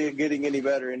don't see it getting any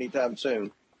better anytime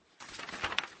soon.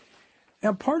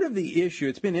 Now, part of the issue,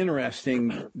 it's been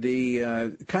interesting,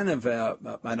 the kind of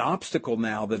an obstacle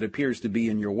now that appears to be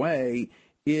in your way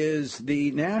is the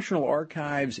National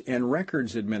Archives and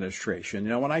Records Administration.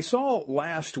 When I saw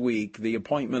last week the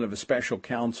appointment of a special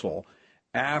counsel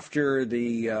after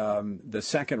the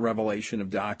second revelation of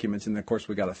documents, and of course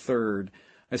we got a third,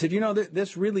 I said,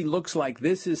 this really looks like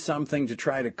this is something to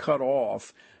try to cut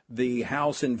off the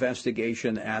House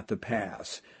investigation at the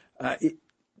pass.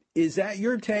 Is that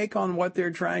your take on what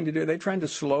they're trying to do? Are they trying to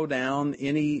slow down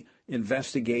any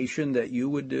investigation that you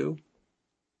would do?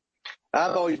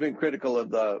 I've always been critical of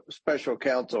the special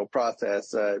counsel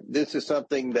process. This is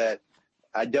something that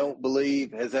I don't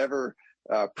believe has ever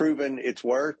proven its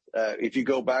worth if you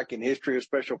go back in history of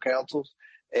special counsels.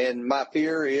 And my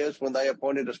fear is when they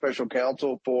appointed a special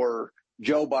counsel for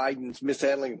Joe Biden's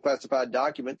mishandling of classified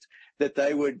documents, that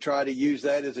they would try to use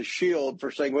that as a shield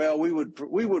for saying, well, we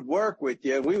would work with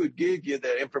you. We would give you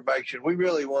that information. We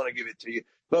really want to give it to you,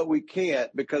 but we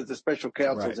can't because the special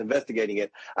counsel is investigating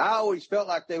it. I always felt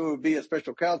like there would be a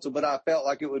special counsel, but I felt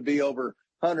like it would be over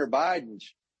Hunter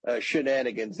Biden's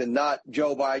shenanigans and not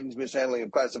Joe Biden's mishandling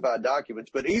of classified documents.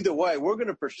 But either way, we're going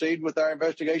to proceed with our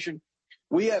investigation.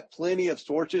 We have plenty of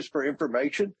sources for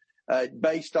information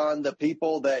based on the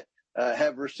people that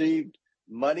have received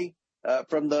money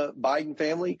from the Biden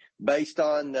family, based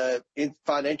on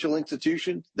financial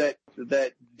institutions that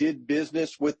did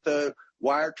business with the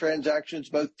wire transactions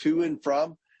both to and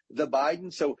from the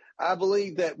Biden. So I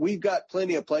believe that we've got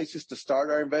plenty of places to start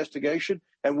our investigation,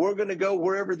 and we're going to go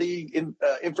wherever the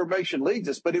information leads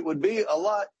us. But it would be a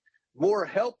lot more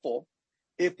helpful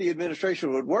if the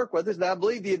administration would work with us. And I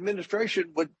believe the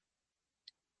administration would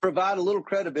provide a little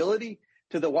credibility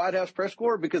to the White House press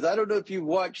corps, because I don't know if you've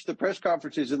watched the press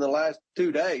conferences in the last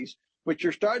 2 days, but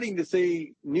you're starting to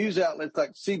see news outlets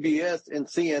like CBS and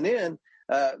CNN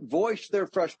voice their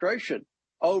frustration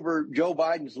over Joe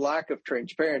Biden's lack of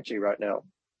transparency right now.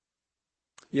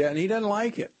 Yeah, and he doesn't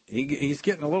like it. He's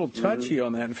getting a little touchy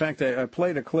on that. In fact, I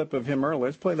played a clip of him earlier.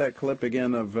 Let's play that clip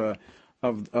again of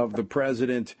the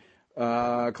president.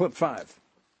 Clip 5.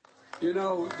 You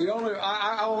know,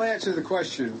 I will answer the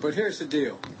question, but here's the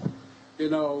deal. You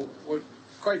know, what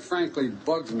quite frankly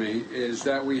bugs me is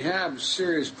that we have a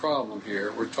serious problem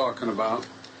here we're talking about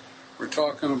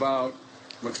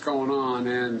what's going on,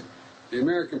 and the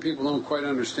American people don't quite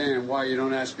understand why you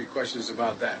don't ask me questions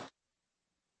about that.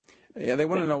 Yeah, they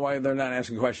want to know why they're not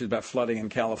asking questions about flooding in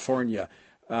California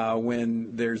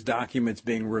when there's documents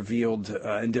being revealed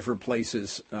in different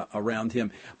places around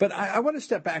him. But I want to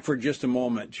step back for just a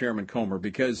moment, Chairman Comer,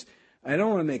 because I don't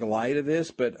want to make light of this,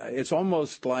 but it's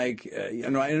almost like, I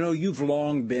know you've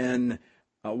long been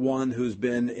one who's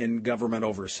been in government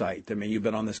oversight. I mean, you've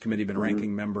been on this committee, been a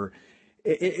ranking member.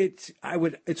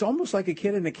 It's almost like a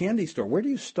kid in a candy store. Where do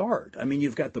you start? I mean,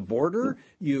 you've got the border,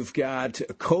 you've got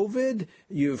COVID,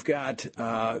 you've got,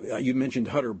 you mentioned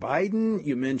Hunter Biden,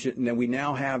 you mentioned that we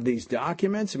now have these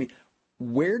documents. I mean,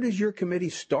 where does your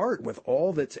committee start with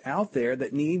all that's out there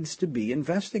that needs to be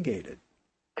investigated?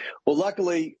 Well,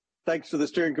 luckily, thanks to the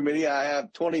steering committee, I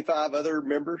have 25 other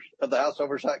members of the House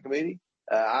Oversight Committee.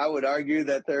 I would argue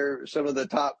that they're some of the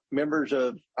top members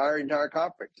of our entire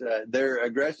conference. They're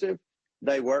aggressive.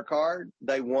 They work hard.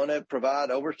 They want to provide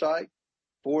oversight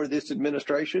for this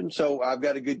administration. So I've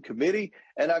got a good committee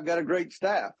and I've got a great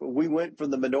staff. We went from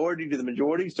the minority to the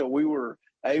majority, so we were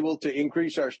able to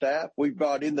increase our staff. We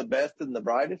brought in the best and the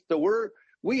brightest. So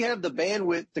we have the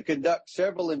bandwidth to conduct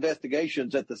several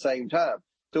investigations at the same time.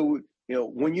 So, you know,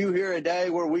 when you hear a day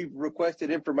where we've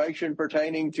requested information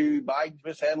pertaining to Biden's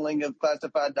mishandling of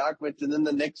classified documents, and then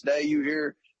the next day you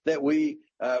hear that we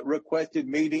requested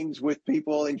meetings with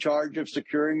people in charge of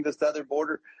securing the southern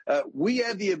border, we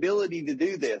have the ability to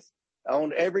do this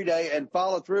on every day and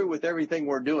follow through with everything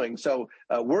we're doing. So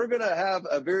we're going to have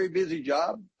a very busy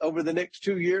job over the next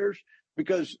 2 years,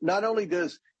 because not only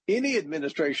does any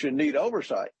administration need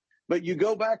oversight, but you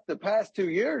go back the past 2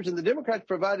 years and the Democrats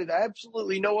provided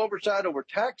absolutely no oversight over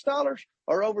tax dollars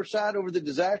or oversight over the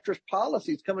disastrous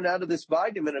policies coming out of this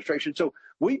Biden administration. So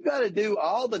we've got to do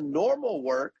all the normal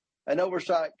work an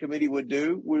oversight committee would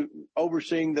do with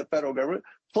overseeing the federal government.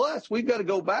 Plus, we've got to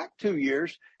go back 2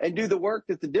 years and do the work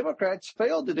that the Democrats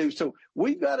failed to do. So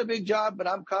we've got a big job, but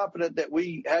I'm confident that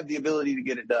we have the ability to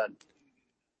get it done.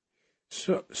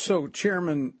 So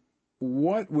Chairman,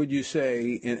 what would you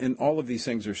say, and all of these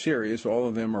things are serious, all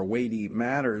of them are weighty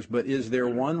matters, but is there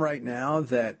one right now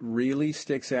that really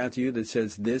sticks out to you that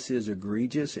says this is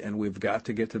egregious and we've got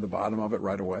to get to the bottom of it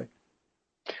right away?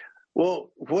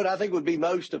 Well, what I think would be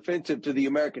most offensive to the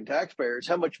American taxpayer is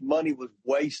how much money was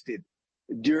wasted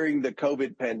during the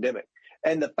COVID pandemic.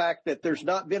 And the fact that there's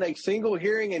not been a single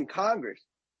hearing in Congress,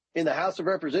 in the House of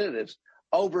Representatives,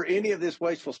 over any of this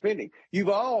wasteful spending. You've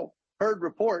all heard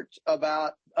reports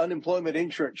about unemployment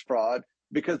insurance fraud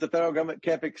because the federal government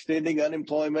kept extending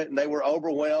unemployment and they were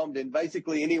overwhelmed. And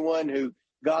basically anyone who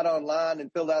got online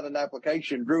and filled out an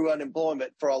application drew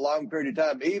unemployment for a long period of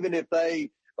time, even if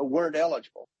they weren't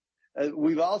eligible.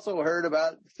 We've also heard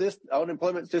about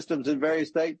unemployment systems in various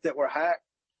states that were hacked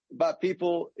by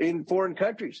people in foreign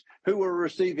countries who were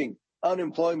receiving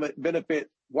unemployment benefit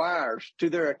wires to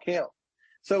their account.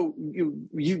 So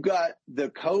you've got the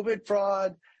COVID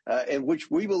fraud, in which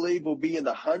we believe will be in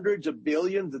the hundreds of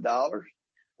billions of dollars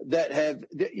that have,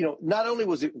 not only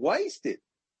was it wasted,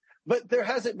 but there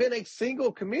hasn't been a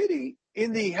single committee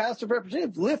in the House of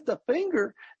Representatives lift a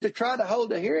finger to try to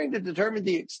hold a hearing to determine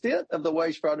the extent of the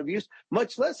waste, fraud, and abuse,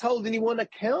 much less hold anyone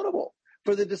accountable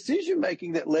for the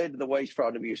decision-making that led to the waste,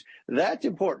 fraud, and abuse. That's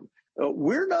important.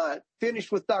 We're not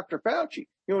finished with Dr. Fauci.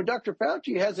 Dr.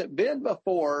 Fauci hasn't been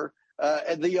before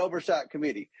the Oversight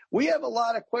Committee. We have a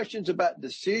lot of questions about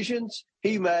decisions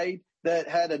he made that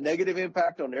had a negative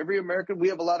impact on every American. We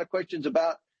have a lot of questions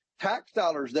about tax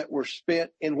dollars that were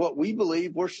spent in what we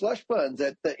believe were slush funds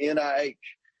at the NIH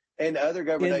and other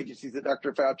government agencies that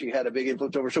Dr. Fauci had a big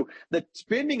influence over. So the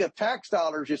spending of tax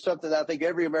dollars is something that I think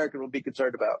every American will be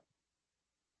concerned about.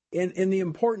 And the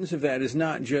importance of that is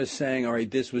not just saying, all right,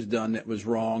 this was done, that was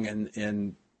wrong.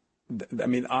 And I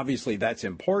mean, obviously that's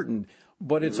important,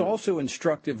 but it's also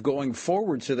instructive going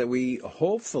forward so that we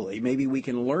hopefully, maybe we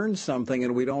can learn something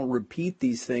and we don't repeat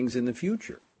these things in the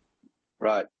future.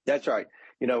 Right. That's right.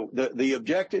 The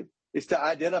objective is to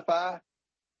identify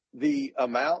the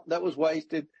amount that was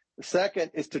wasted. The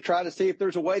second is to try to see if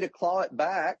there's a way to claw it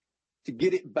back, to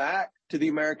get it back to the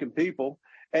American people.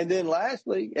 And then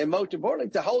lastly, and most importantly,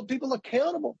 to hold people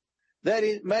accountable that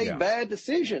it made bad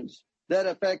decisions that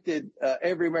affected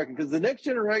every American. Because the next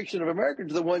generation of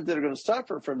Americans are the ones that are going to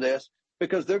suffer from this,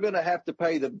 because they're going to have to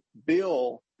pay the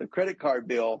bill, the credit card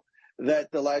bill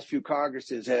that the last few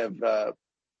Congresses have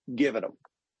given them.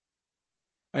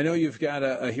 I know you've got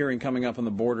a hearing coming up on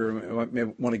the border. I may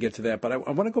want to get to that, but I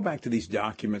want to go back to these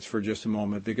documents for just a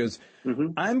moment, because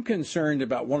I'm concerned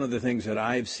about one of the things that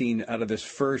I've seen out of this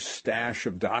first stash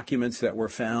of documents that were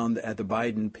found at the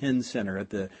Biden Penn Center at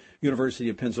the University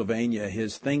of Pennsylvania,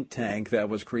 his think tank that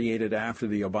was created after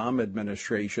the Obama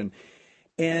administration,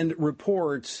 and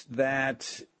reports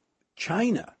that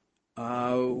China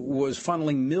was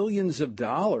funneling millions of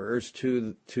dollars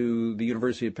to the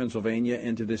University of Pennsylvania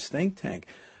and to this think tank.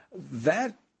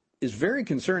 That is very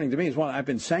concerning to me. As well, I've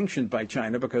been sanctioned by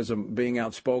China because of being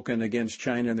outspoken against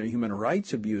China and their human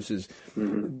rights abuses.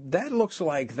 That looks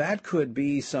like that could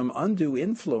be some undue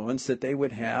influence that they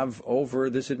would have over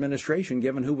this administration,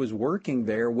 given who was working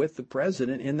there with the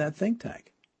president in that think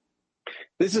tank.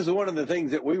 This is one of the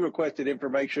things that we requested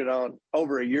information on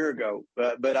over a year ago,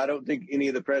 but I don't think any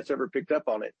of the press ever picked up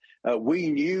on it. We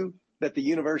knew that the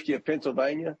University of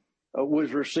Pennsylvania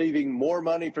was receiving more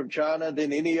money from China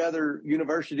than any other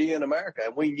university in America.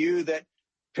 And we knew that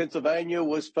Pennsylvania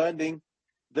was funding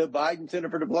the Biden Center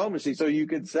for Diplomacy. So you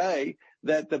could say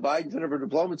that the Biden Center for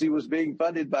Diplomacy was being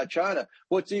funded by China.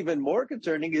 What's even more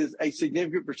concerning is a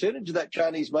significant percentage of that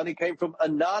Chinese money came from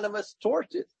anonymous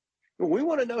sources. We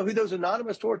want to know who those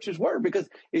anonymous sources were, because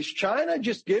is China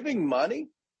just giving money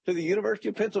to the University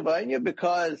of Pennsylvania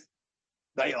because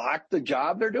they like the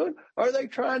job they're doing? Or are they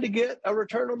trying to get a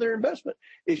return on their investment?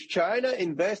 Is China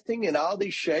investing in all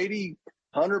these shady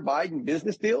Hunter Biden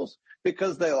business deals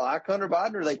because they like Hunter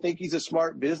Biden or they think he's a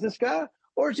smart business guy?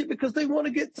 Or is it because they want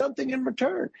to get something in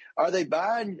return? Are they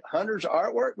buying Hunter's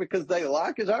artwork because they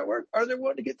like his artwork, or they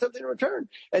want to get something in return?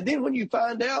 And then when you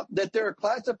find out that there are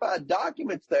classified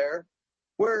documents there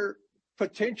where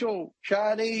potential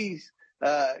Chinese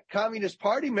Communist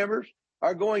Party members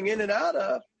are going in and out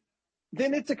of,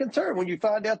 then it's a concern. When you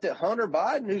find out that Hunter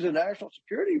Biden, who's a national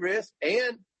security risk,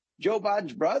 and Joe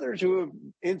Biden's brothers, who have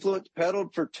influence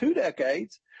peddled for 2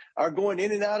 decades, are going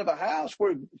in and out of a house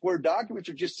where documents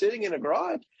are just sitting in a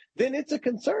garage, then it's a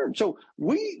concern. So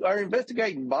we are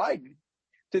investigating Biden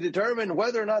to determine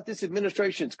whether or not this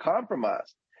administration is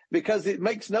compromised, because it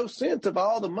makes no sense of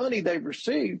all the money they've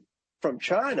received from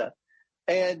China.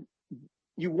 And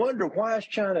you wonder, why is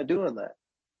China doing that?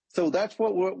 So that's why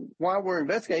we're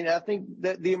investigating. I think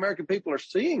that the American people are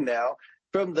seeing now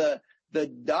from the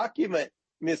document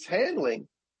mishandling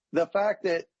the fact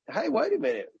that, hey, wait a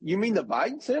minute, you mean the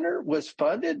Biden Center was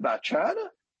funded by China?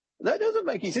 That doesn't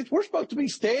make any sense. We're supposed to be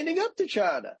standing up to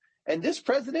China, and this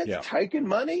president's taking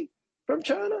money from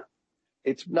China.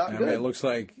 It's not good. It looks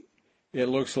like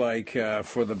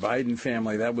for the Biden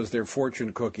family, that was their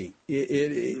fortune cookie.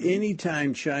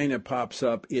 Anytime China pops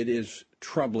up, it is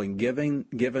troubling,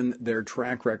 given their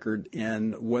track record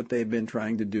and what they've been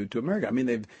trying to do to America. I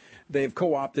mean, they've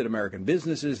co-opted American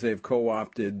businesses, they've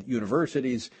co-opted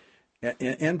universities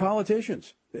and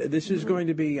politicians. This is going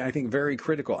to be, I think, very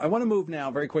critical. I want to move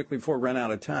now very quickly before we run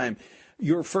out of time.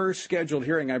 Your first scheduled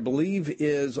hearing, I believe,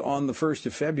 is on the 1st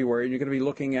of February, and you're going to be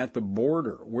looking at the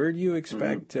border. Where do you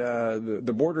expect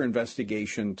the border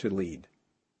investigation to lead?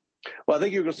 Well, I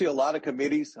think you're going to see a lot of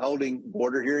committees holding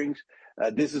border hearings.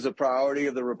 This is a priority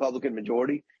of the Republican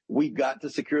majority. We've got to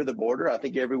secure the border. I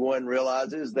think everyone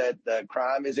realizes that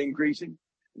crime is increasing,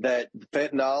 that the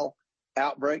fentanyl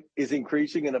outbreak is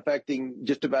increasing and affecting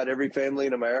just about every family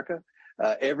in America.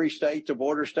 Every state's a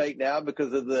border state now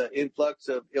because of the influx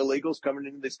of illegals coming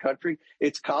into this country.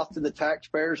 It's costing the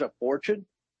taxpayers a fortune.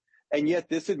 And yet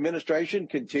this administration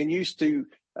continues to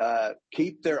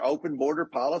keep their open border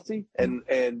policy, and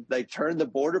they turn the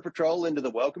Border Patrol into the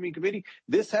welcoming committee.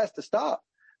 This has to stop.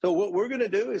 So what we're going to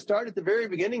do is start at the very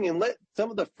beginning and let some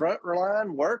of the front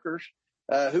line workers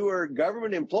who are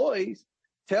government employees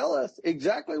tell us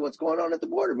exactly what's going on at the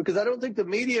border, because I don't think the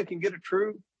media can get a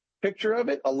true picture of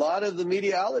it. A lot of the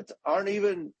media outlets aren't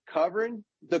even covering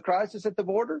the crisis at the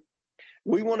border.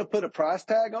 We want to put a price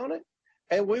tag on it,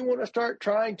 and we want to start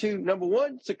trying to, number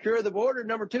one, secure the border.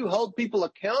 Number two, hold people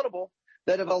accountable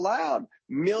that have allowed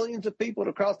millions of people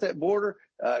to cross that border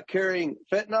carrying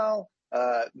fentanyl,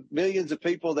 millions of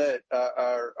people that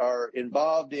are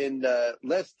involved in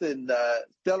less than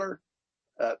stellar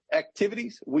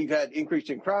activities. We've had increase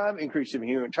in crime, increase in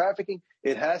human trafficking.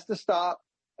 It has to stop.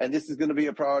 And this is going to be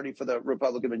a priority for the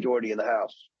Republican majority in the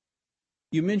House.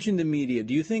 You mentioned the media.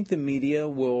 Do you think the media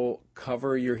will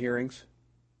cover your hearings?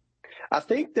 I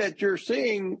think that you're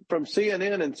seeing from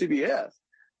CNN and CBS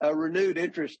a renewed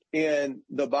interest in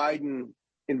the Biden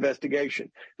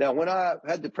investigation. Now, when I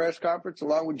had the press conference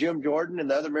along with Jim Jordan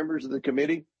and the other members of the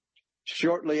committee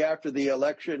shortly after the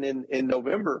election in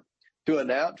November to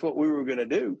announce what we were going to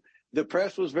do, the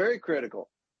press was very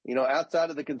critical. You know,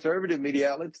 outside of the conservative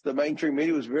media outlets, the mainstream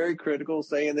media was very critical,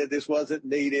 saying that this wasn't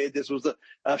needed. This was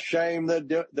a shame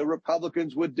that the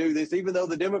Republicans would do this, even though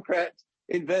the Democrats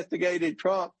investigated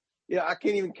Trump. You know, I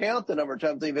can't even count the number of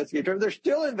times they investigated Trump. They're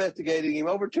still investigating him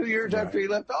over 2 years after he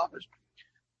left office.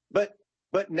 But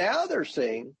now they're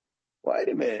saying, wait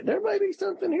a minute, there may be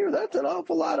something here. That's an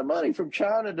awful lot of money from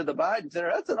China to the Biden Center.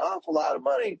 That's an awful lot of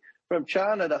money from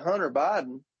China to Hunter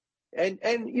Biden. And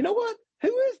you know what?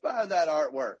 Who is buying that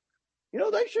artwork? You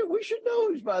know, we should know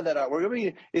who's buying that artwork. I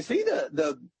mean, is he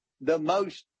the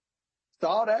most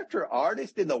sought after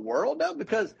artist in the world now?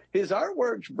 Because his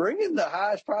artwork's bringing the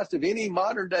highest price of any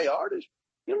modern day artist.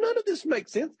 You know, none of this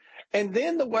makes sense. And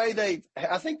then the way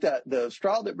I think that the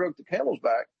straw that broke the camel's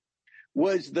back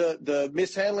was the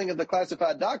mishandling of the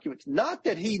classified documents. Not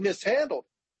that he mishandled,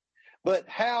 but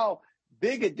how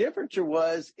big a difference there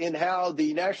was in how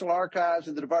the National Archives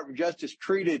and the Department of Justice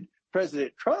treated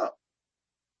President Trump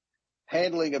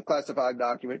handling of classified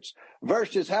documents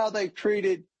versus how they've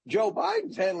treated Joe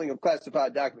Biden's handling of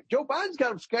classified documents. Joe Biden's got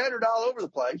them scattered all over the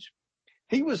place.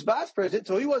 He was vice president,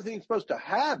 so he wasn't even supposed to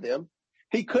have them.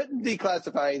 He couldn't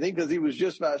declassify anything because he was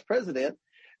just vice president.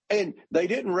 And they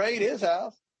didn't raid his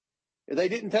house. They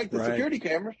didn't take the security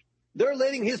cameras. They're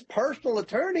letting his personal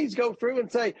attorneys go through and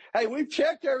say, hey, we've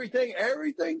checked everything.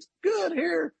 Everything's good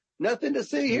here. Nothing to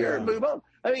see here, and move on.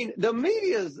 I mean, the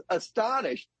media is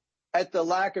astonished at the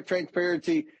lack of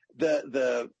transparency,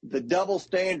 the double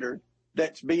standard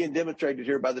that's being demonstrated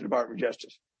here by the Department of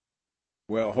Justice.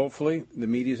 Well, hopefully the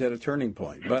media's at a turning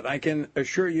point. But I can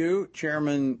assure you,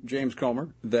 Chairman James Comer,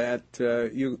 that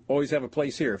you always have a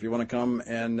place here. If you want to come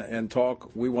and talk,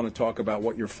 we want to talk about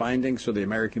what you're finding so the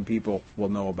American people will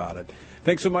know about it.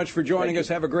 Thanks so much for joining us.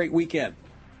 Have a great weekend.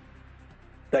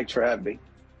 Thanks for having me.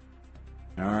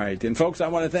 All right. And, folks, I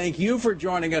want to thank you for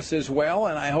joining us as well,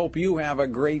 and I hope you have a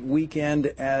great weekend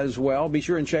as well. Be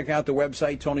sure and check out the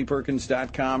website,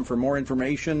 TonyPerkins.com, for more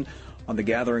information on the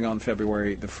gathering on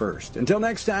February the 1st. Until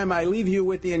next time, I leave you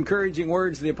with the encouraging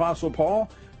words of the Apostle Paul,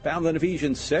 found in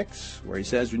Ephesians 6, where he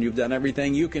says, when you've done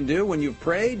everything you can do, when you've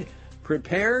prayed,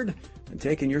 prepared, and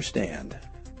taken your stand,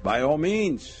 by all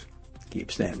means,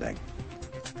 keep standing.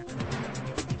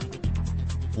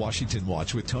 Washington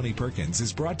Watch with Tony Perkins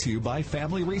is brought to you by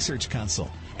Family Research Council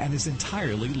and is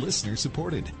entirely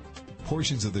listener-supported.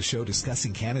 Portions of the show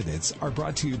discussing candidates are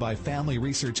brought to you by Family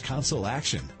Research Council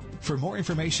Action. For more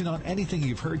information on anything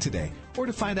you've heard today, or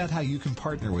to find out how you can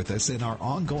partner with us in our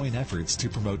ongoing efforts to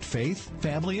promote faith,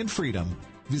 family, and freedom,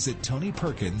 visit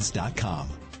TonyPerkins.com.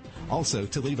 Also,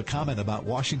 to leave a comment about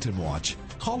Washington Watch,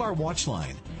 call our watch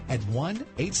line at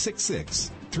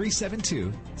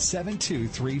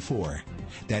 1-866-372-7234.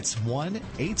 That's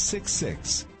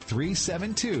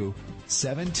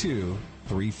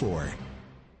 1-866-372-7234.